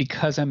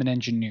because I'm an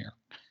engineer.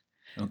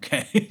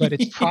 Okay. But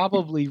it's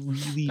probably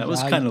really that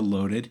was kind of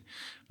loaded.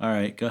 All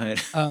right, go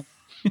ahead.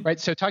 Right.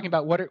 So talking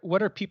about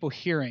what are people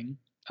hearing?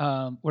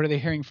 What are they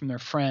hearing from their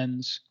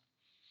friends?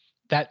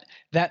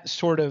 That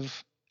sort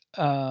of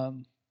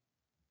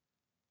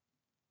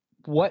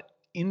what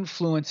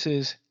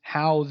influences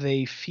how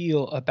they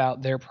feel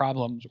about their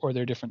problems or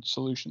their different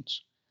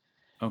solutions.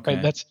 Okay.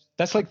 Right.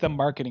 That's like the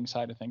marketing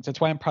side of things.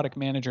 That's why I'm product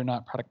manager,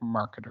 not product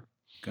marketer.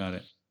 Got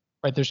it.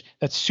 Right.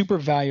 That's super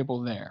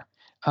valuable there.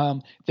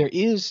 There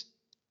is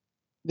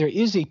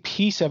a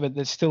piece of it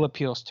that still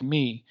appeals to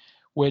me,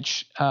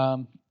 which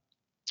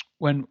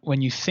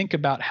when you think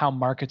about how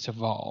markets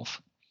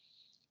evolve,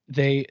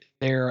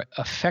 they're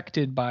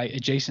affected by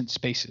adjacent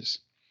spaces.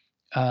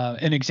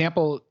 An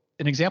example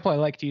I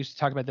like to use to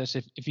talk about this,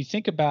 if you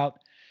think about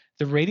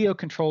the radio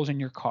controls in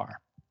your car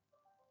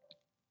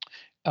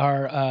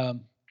are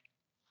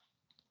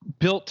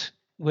built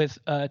with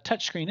a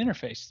touchscreen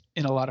interface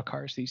in a lot of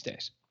cars these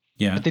days.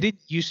 Yeah. But they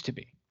didn't used to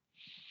be.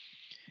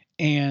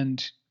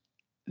 And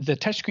the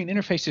touchscreen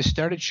interfaces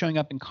started showing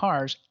up in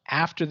cars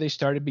after they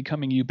started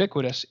becoming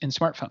ubiquitous in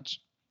smartphones.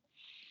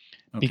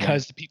 Okay.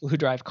 Because the people who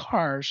drive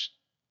cars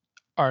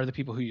are the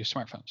people who use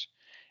smartphones.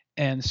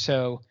 And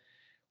so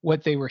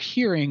what they were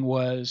hearing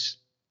was,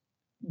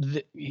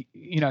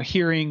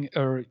 hearing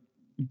or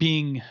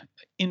being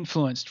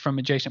influenced from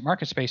adjacent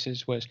market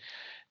spaces was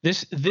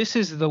this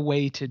is the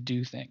way to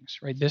do things,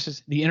 right? This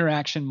is the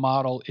interaction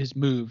model is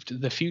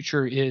moved. The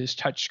future is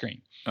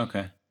touchscreen.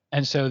 Okay.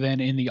 And so then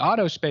in the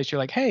auto space, you're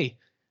like, hey,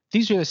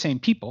 these are the same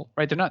people,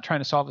 right? They're not trying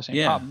to solve the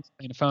same problems,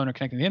 playing a phone or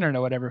connecting to the internet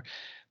or whatever,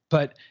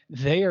 but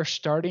they are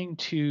starting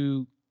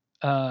to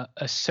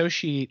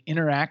associate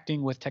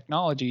interacting with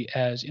technology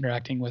as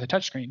interacting with a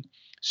touchscreen.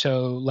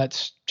 So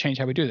let's change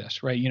how we do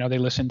this, right? They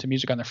listen to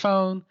music on their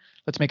phone.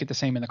 Let's make it the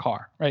same in the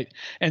car, right?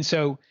 And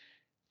so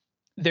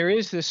there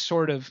is this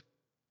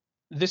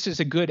is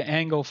a good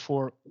angle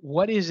for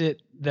what is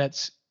it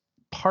that's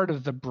part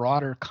of the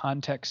broader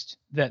context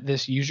that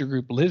this user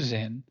group lives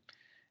in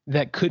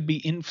that could be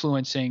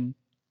influencing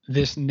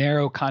this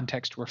narrow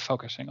context we're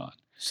focusing on.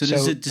 So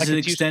does it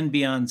extend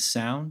beyond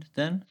sound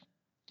then?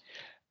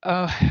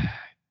 Uh,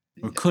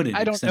 or could it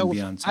I don't extend know if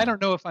beyond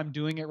sound? I'm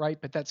doing it right,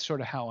 but that's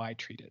sort of how I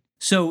treat it.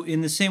 So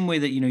in the same way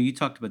that you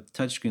talked about the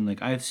touchscreen,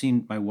 like I've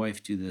seen my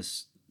wife do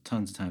this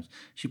tons of times.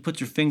 She puts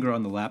her finger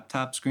on the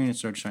laptop screen and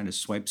starts trying to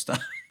swipe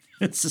stuff.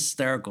 It's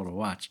hysterical to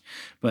watch,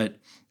 but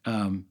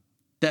um,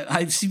 that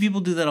I see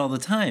people do that all the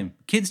time.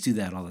 Kids do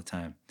that all the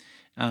time.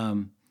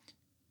 Um,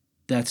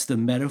 that's the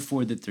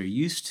metaphor that they're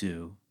used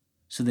to,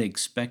 so they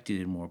expect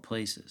it in more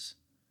places.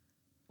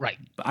 Right.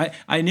 But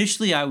I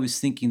initially I was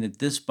thinking that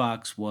this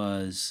box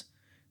was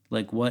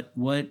like what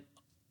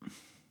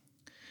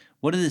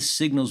are the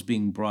signals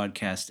being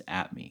broadcast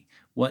at me?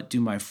 What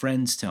do my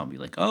friends tell me?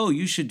 Like, oh,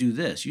 you should do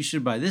this. You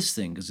should buy this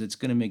thing because it's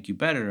going to make you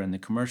better. And the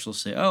commercials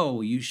say, oh,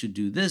 well, you should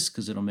do this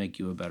because it'll make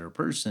you a better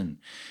person.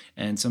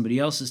 And somebody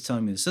else is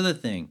telling me this other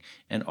thing.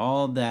 And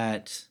all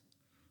that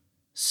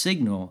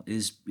signal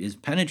is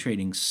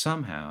penetrating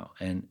somehow.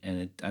 I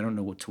don't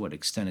know to what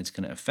extent it's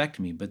going to affect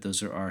me, but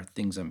those are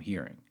things I'm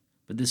hearing.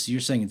 But this, you're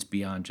saying it's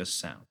beyond just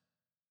sound.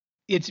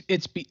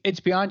 It's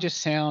beyond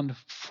just sound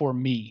for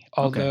me,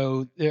 Okay.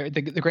 although the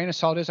grain of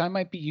salt is I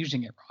might be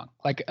using it wrong.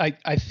 Like,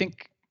 I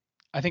think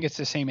it's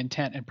the same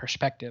intent and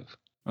perspective.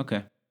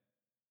 Okay.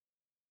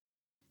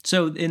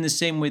 So in the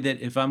same way that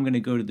if I'm going to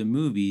go to the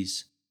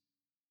movies,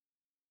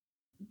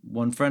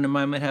 one friend of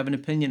mine might have an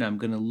opinion. I'm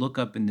going to look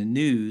up in the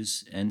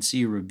news and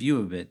see a review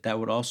of it. That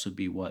would also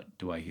be what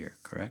do I hear,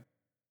 correct?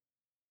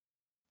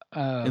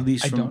 At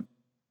least I don't from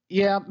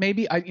Yeah,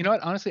 maybe. You know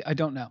what? Honestly, I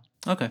don't know.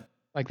 okay.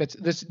 Like,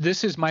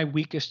 this is my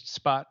weakest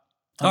spot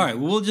All on right,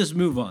 well news. we'll just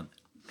move on.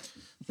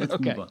 Let's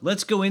move Okay, on.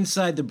 Let's go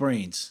inside the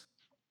brains.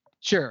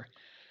 sure.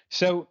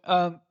 So,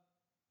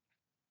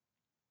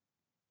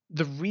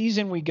 the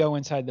reason we go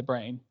inside the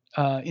brain,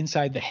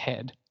 inside the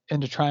head,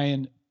 and to try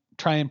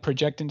and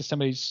project into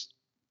somebody's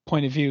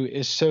point of view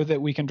is so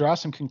that we can draw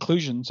some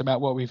conclusions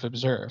about what we've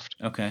observed.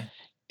 Okay.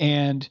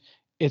 And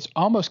it's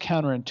almost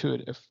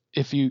counterintuitive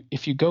if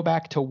you go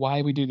back to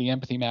why we do the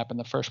empathy map in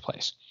the first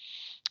place,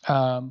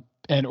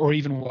 and or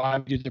even why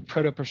we do the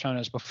proto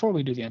personas before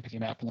we do the empathy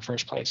map in the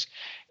first place.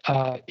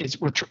 Is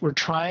we're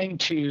trying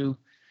to,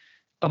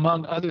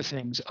 among other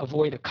things,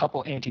 avoid a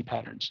couple anti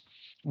patterns.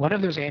 One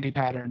of those anti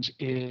patterns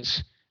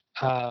is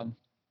um,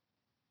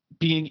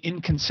 being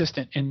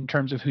inconsistent in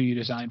terms of who you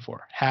design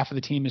for. Half of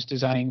the team is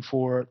designing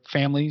for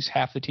families,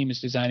 half the team is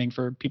designing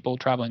for people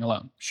traveling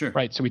alone. Sure.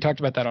 Right. So we talked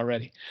about that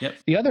already. Yep.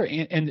 The other,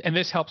 and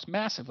this helps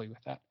massively with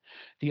that.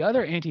 The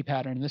other anti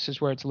pattern, and this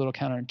is where it's a little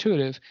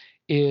counterintuitive,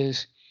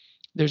 is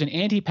there's an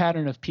anti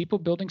pattern of people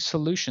building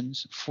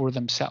solutions for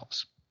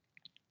themselves.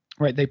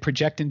 Right. They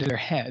project into their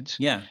heads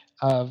Yeah.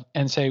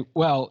 and say,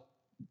 well,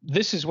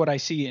 this is what I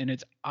see, and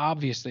it's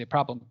obviously a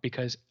problem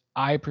because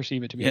I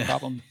perceive it to be a Yeah.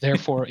 problem.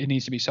 Therefore, it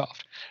needs to be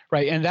solved,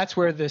 right? And that's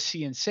where the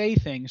see and say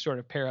thing sort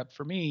of pair up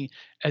for me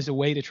as a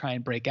way to try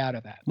and break out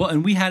of that. Well,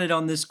 and we had it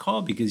on this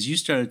call because you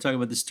started talking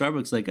about the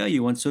Starbucks, like, oh,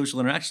 you want social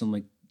interaction. I'm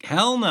like,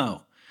 hell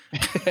no.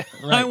 I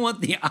Right.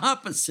 want the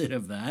opposite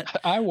of that.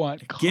 I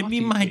want coffee. Give me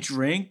my please.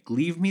 drink.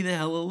 Leave me the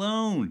hell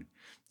alone.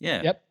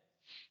 Yeah. Yep.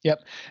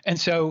 Yep. And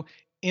so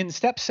in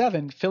step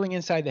 7, filling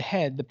inside the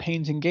head, the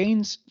pains and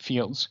gains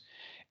fields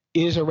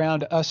is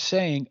around us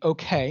saying,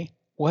 okay,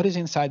 what is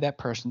inside that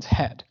person's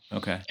head?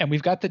 Okay. And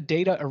we've got the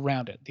data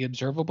around it. The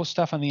observable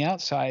stuff on the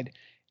outside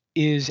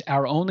is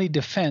our only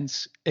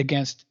defense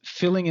against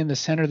filling in the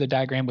center of the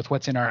diagram with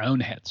what's in our own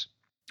heads.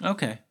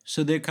 Okay.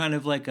 So they're kind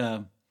of like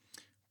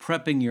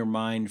prepping your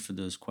mind for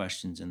those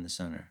questions in the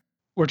center.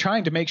 We're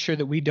trying to make sure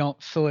that we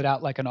don't fill it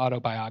out like an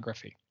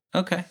autobiography.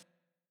 Okay.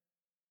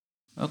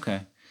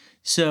 Okay.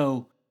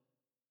 So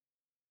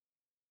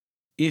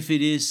if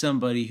it is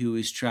somebody who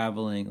is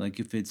traveling, like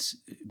if it's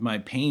my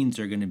pains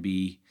are going to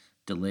be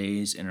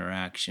delays,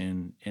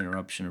 interaction,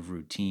 interruption of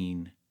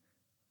routine,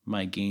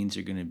 my gains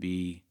are going to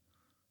be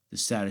the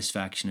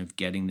satisfaction of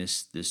getting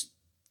this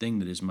thing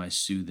that is my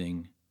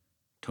soothing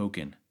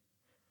token.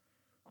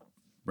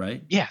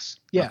 Right? Yes.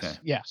 Okay.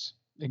 Yes.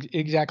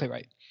 Exactly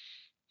right.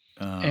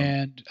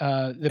 And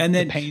and the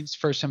then pains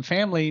for some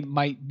family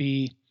might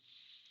be,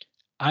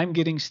 I'm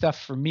getting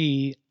stuff for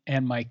me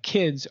and my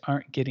kids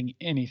aren't getting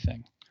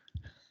anything.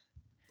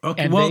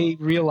 okay, And well, they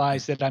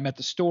realize that I'm at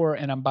the store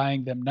and I'm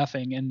buying them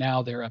nothing, and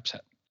now they're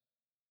upset.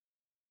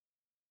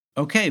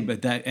 okay,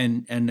 but that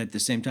and at the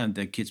same time,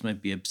 the kids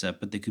might be upset,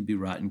 but they could be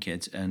rotten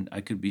kids, and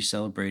I could be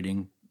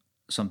celebrating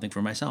something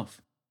for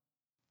myself.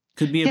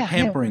 Could be a Yeah,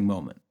 pampering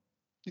moment.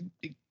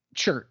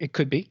 sure, it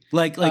could be.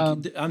 Like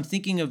I'm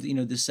thinking of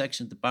this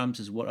section at the bottom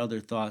says what other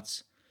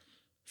thoughts,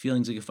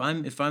 feelings, like if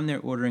I'm there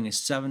ordering a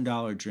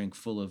 $7 drink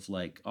full of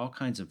like all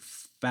kinds of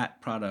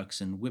fat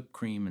products and whipped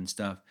cream and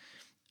stuff,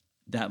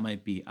 that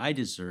might be I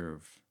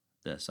deserve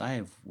this. I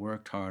have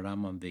worked hard.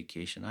 I'm on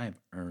vacation. I have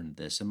earned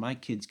this, and my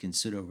kids can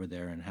sit over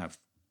there and have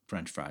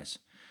French fries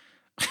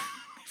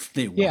if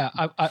they want. Yeah,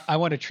 I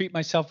want to treat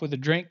myself with a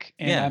drink,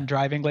 and Yeah. I'm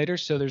driving later,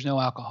 so there's no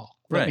alcohol.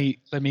 Right.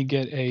 Let me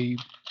get a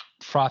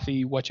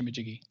frothy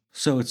whatchamajiggy.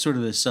 So it's sort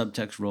of the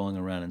subtext rolling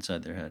around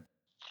inside their head.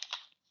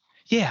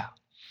 Yeah,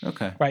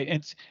 Okay. right.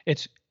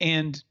 It's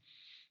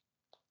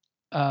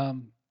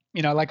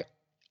like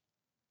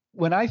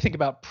when I think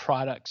about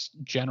products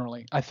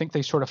generally, I think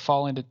they sort of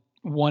fall into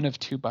one of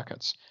two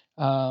buckets.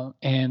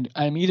 And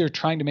I'm either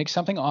trying to make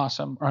something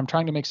awesome or I'm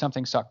trying to make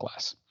something suck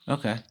less.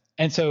 Okay.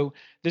 And so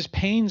this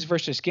pains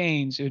versus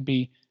gains, it would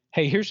be,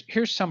 hey,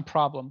 here's some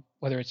problem,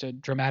 whether it's a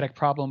dramatic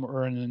problem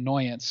or an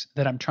annoyance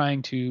that I'm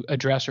trying to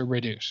address or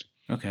reduce.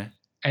 Okay.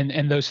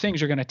 And those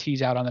things are going to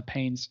tease out on the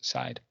pains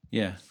side.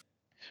 Yeah.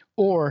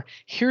 Or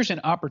here's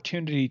an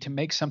opportunity to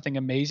make something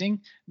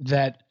amazing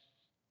that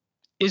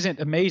isn't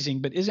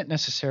amazing, but isn't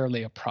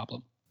necessarily a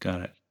problem.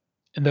 Got it.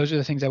 And those are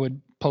the things I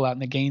would pull out in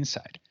the gain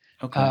side.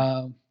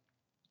 Okay.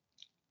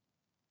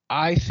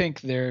 I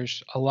think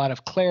there's a lot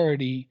of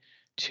clarity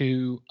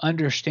to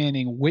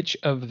understanding which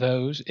of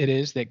those it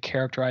is that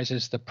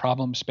characterizes the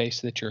problem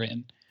space that you're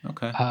in.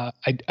 Okay.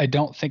 I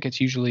don't think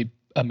it's usually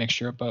a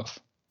mixture of both.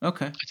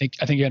 Okay.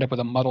 I think you end up with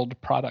a muddled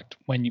product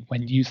when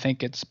you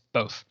think it's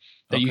both.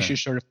 That you Okay. should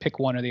sort of pick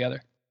one or the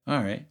other.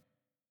 All right.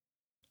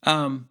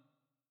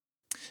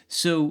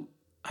 So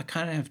I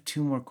kind of have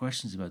two more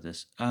questions about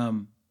this.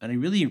 And I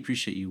really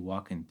appreciate you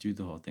walking through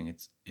the whole thing.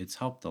 It's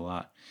helped a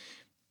lot.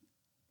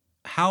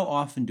 How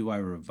often do I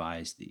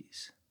revise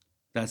these?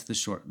 That's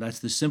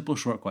the simple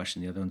short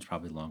question. The other one's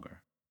probably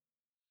longer.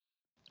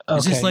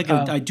 Is this Okay.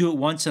 like I do it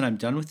once and I'm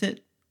done with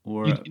it?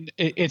 Or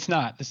It's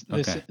not.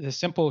 Okay. The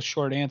simple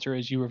short answer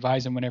is you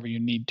revise them whenever you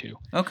need to.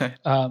 Okay.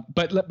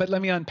 But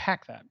let me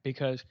unpack that,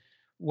 because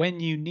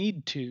when you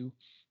need to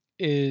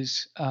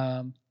is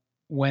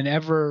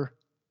whenever,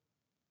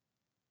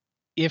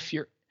 if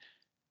you're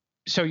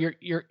so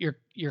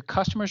your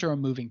customers are a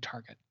moving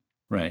target,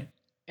 Right.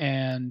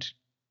 and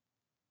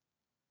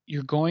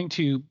you're going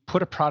to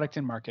put a product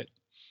in market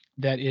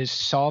that is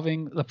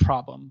solving the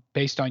problem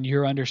based on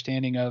your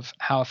understanding of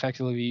how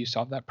effectively you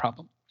solve that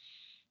problem.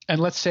 And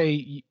let's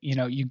say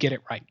you get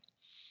it right.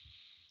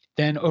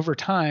 Then over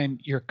time,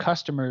 your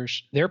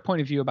customers, their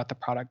point of view about the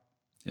product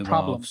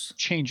problem Evolves.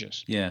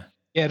 changes. Yeah.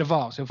 Yeah, it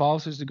evolves.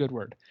 Evolves is the good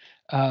word.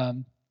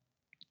 Then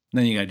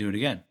you got to do it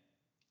again.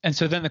 And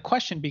so then the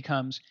question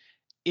becomes,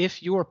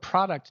 if your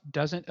product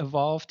doesn't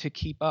evolve to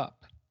keep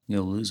up,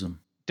 You'll lose them.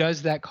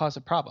 does that cause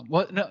a problem?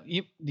 Well, no,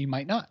 you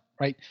might not,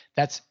 right?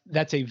 That's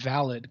a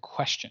valid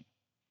question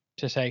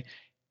to say.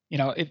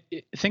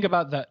 Think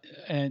about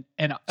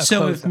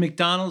So if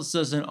McDonald's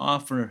doesn't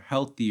offer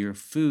healthier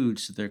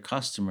foods to their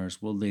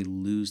customers, will they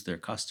lose their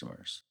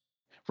customers?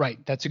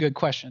 Right, that's a good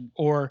question.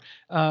 Or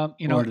Or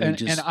do they an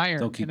just iron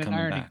they'll keep and an coming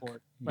ironing back?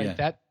 board, right?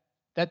 Yeah.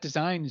 That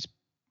design is,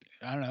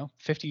 I don't know,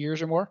 50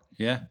 years or more.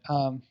 Yeah.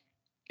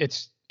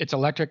 It's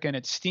electric and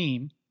it's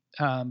steam.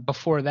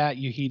 Before that,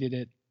 you heated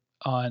it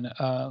on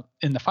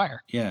in the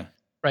fire, Yeah.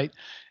 right?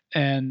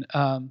 And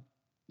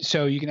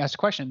so you can ask the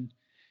question: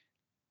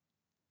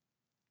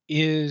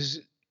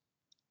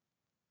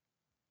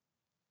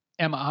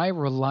 Am I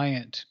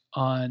reliant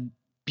on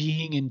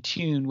being in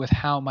tune with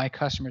how my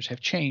customers have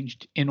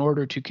changed in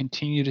order to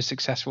continue to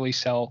successfully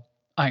sell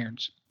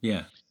irons?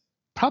 Yeah.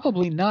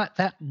 Probably not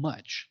that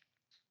much,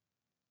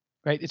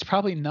 right? It's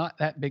probably not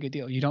that big a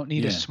deal. You don't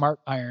need a Yeah. smart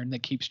iron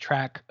that keeps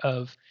track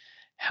of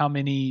how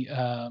many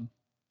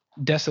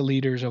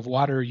deciliters of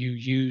water you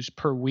use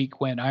per week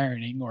when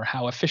ironing, or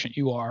how efficient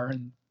you are.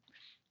 And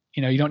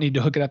you don't need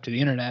to hook it up to the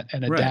internet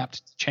and Right.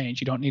 adapt to change.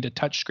 You don't need a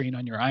touch screen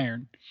on your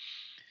iron.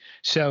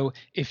 So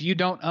if you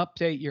don't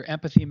update your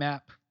empathy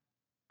map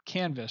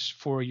canvas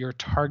for your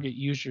target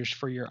users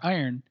for your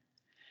iron,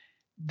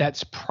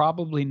 that's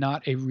probably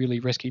not a really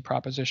risky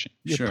proposition.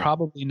 You're Sure.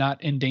 probably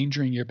not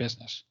endangering your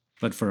business.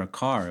 But for a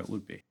car, it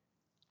would be.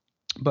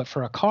 But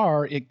for a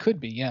car, it could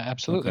be. Yeah,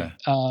 absolutely.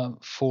 Okay.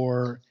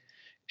 For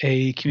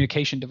a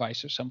communication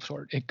device of some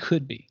sort, it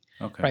could be.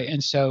 Okay. Right.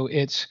 And so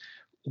it's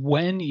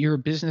when your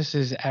business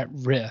is at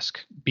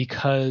risk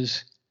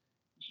because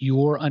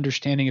your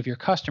understanding of your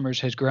customers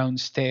has grown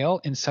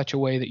stale in such a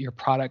way that your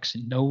products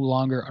no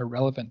longer are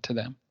relevant to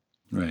them.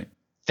 Right.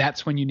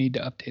 That's when you need to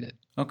update it.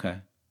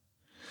 Okay.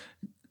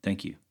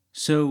 Thank you.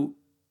 So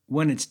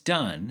when it's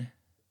done,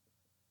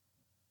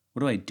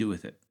 what do I do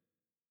with it?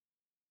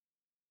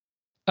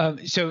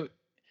 So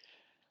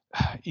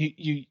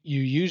you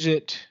use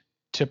it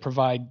to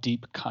provide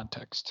deep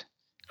context.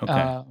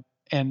 Okay.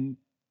 And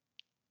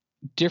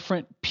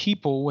different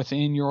people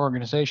within your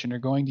organization are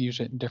going to use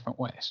it in different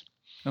ways.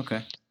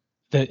 Okay.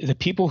 The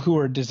people who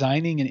are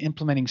designing and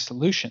implementing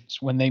solutions,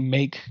 when they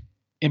make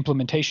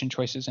implementation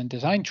choices and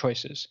design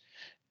choices,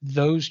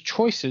 those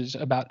choices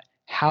about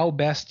how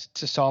best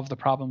to solve the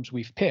problems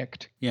we've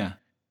picked Yeah.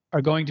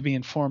 are going to be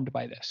informed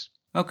by this.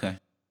 Okay.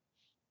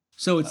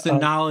 So it's the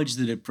knowledge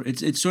that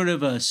it's sort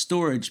of a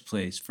storage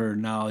place for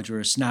knowledge, or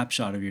a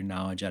snapshot of your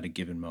knowledge at a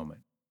given moment.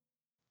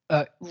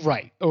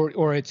 Right.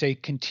 Or it's a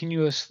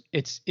continuous,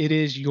 it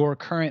is your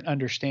current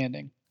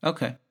understanding.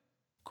 Okay.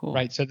 Cool.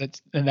 Right. So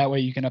that way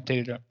you can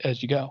update it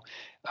as you go.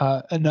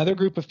 Another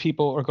group of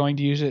people are going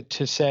to use it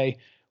to say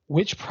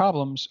which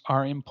problems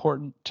are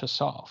important to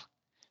solve.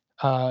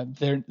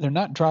 They're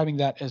not driving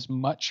that as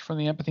much from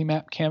the empathy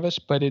map canvas,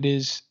 but it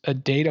is a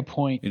data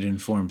point. It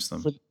informs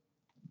them.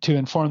 To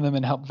inform them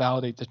and help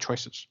validate the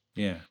choices.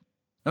 Yeah.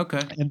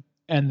 Okay.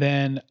 And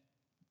then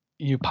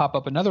you pop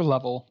up another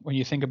level when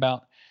you think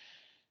about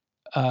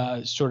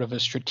sort of a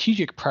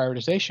strategic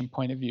prioritization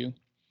point of view.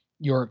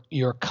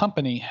 Your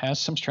company has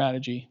some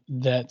strategy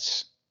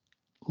that's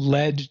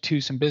led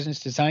to some business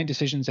design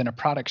decisions and a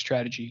product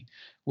strategy,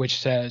 which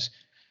says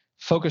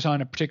focus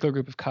on a particular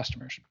group of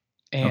customers.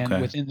 And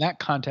Okay. within that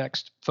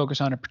context,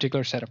 focus on a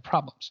particular set of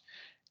problems.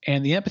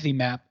 And the empathy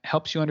map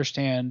helps you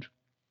understand,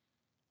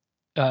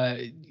 uh,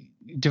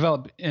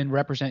 develop and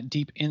represent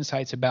deep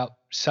insights about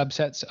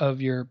subsets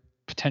of your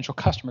potential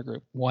customer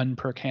group, one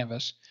per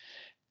canvas,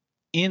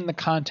 in the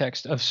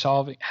context of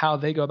solving how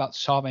they go about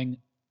solving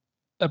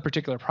a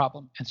particular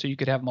problem. And so you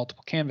could have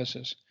multiple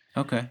canvases.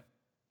 Okay.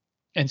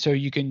 And so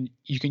you can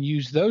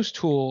use those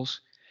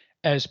tools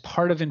as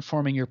part of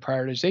informing your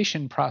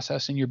prioritization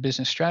process and your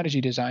business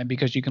strategy design,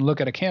 because you can look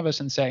at a canvas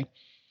and say,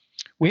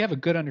 we have a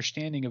good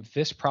understanding of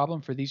this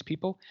problem for these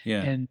people,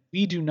 Yeah. and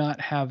we do not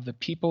have the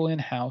people in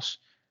house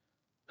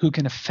who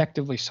can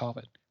effectively solve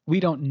it. We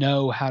don't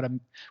know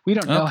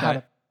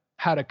Okay.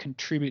 how to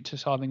contribute to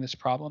solving this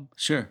problem,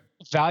 Sure.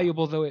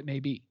 valuable though it may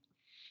be.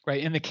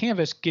 Right. And the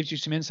canvas gives you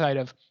some insight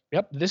of,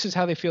 yep, this is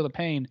how they feel the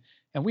pain,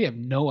 and we have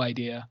no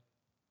idea.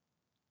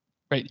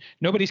 Right.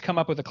 Nobody's come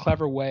up with a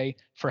clever way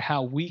for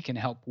how we can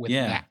help with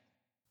Yeah.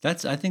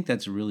 that. I think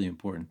that's a really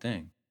important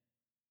thing.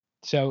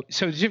 So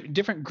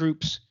different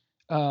groups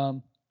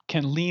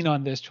can lean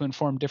on this to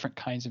inform different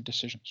kinds of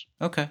decisions.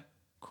 Okay.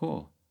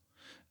 Cool.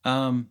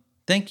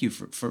 Thank you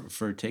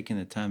for taking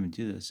the time to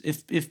do this.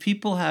 If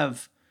people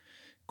have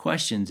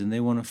questions and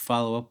they want to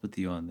follow up with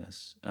you on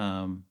this,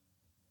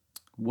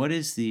 what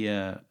is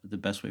the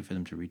best way for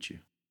them to reach you?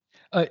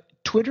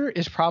 Twitter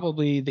is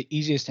probably the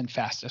easiest and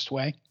fastest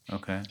way.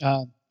 Okay.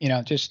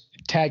 Just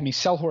tag me.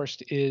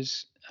 Sellhorst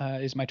is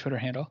my Twitter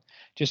handle.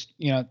 Just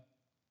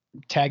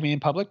tag me in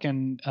public,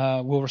 and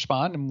we'll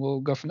respond, and we'll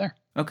go from there.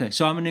 Okay.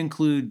 So I'm going to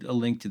include a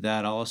link to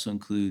that. I'll also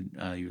include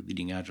your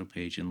Leading Agile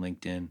page and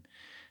LinkedIn.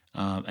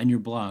 And your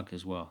blog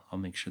as well. I'll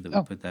make sure that we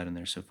Oh, put that in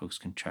there so folks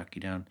can track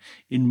you down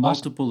in awesome.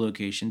 multiple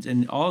locations.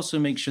 And also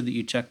make sure that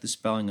you check the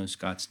spelling of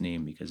Scott's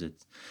name, because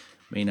it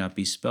may not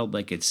be spelled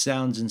like it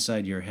sounds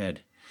inside your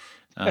head.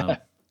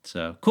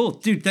 So cool,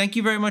 dude. Thank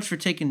you very much for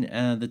taking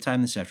the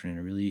time this afternoon.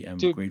 I really am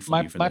Dude, grateful to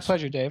my you for my this.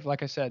 pleasure, Dave.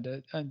 Like I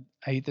said,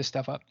 I eat this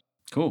stuff up.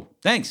 Cool.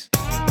 Thanks.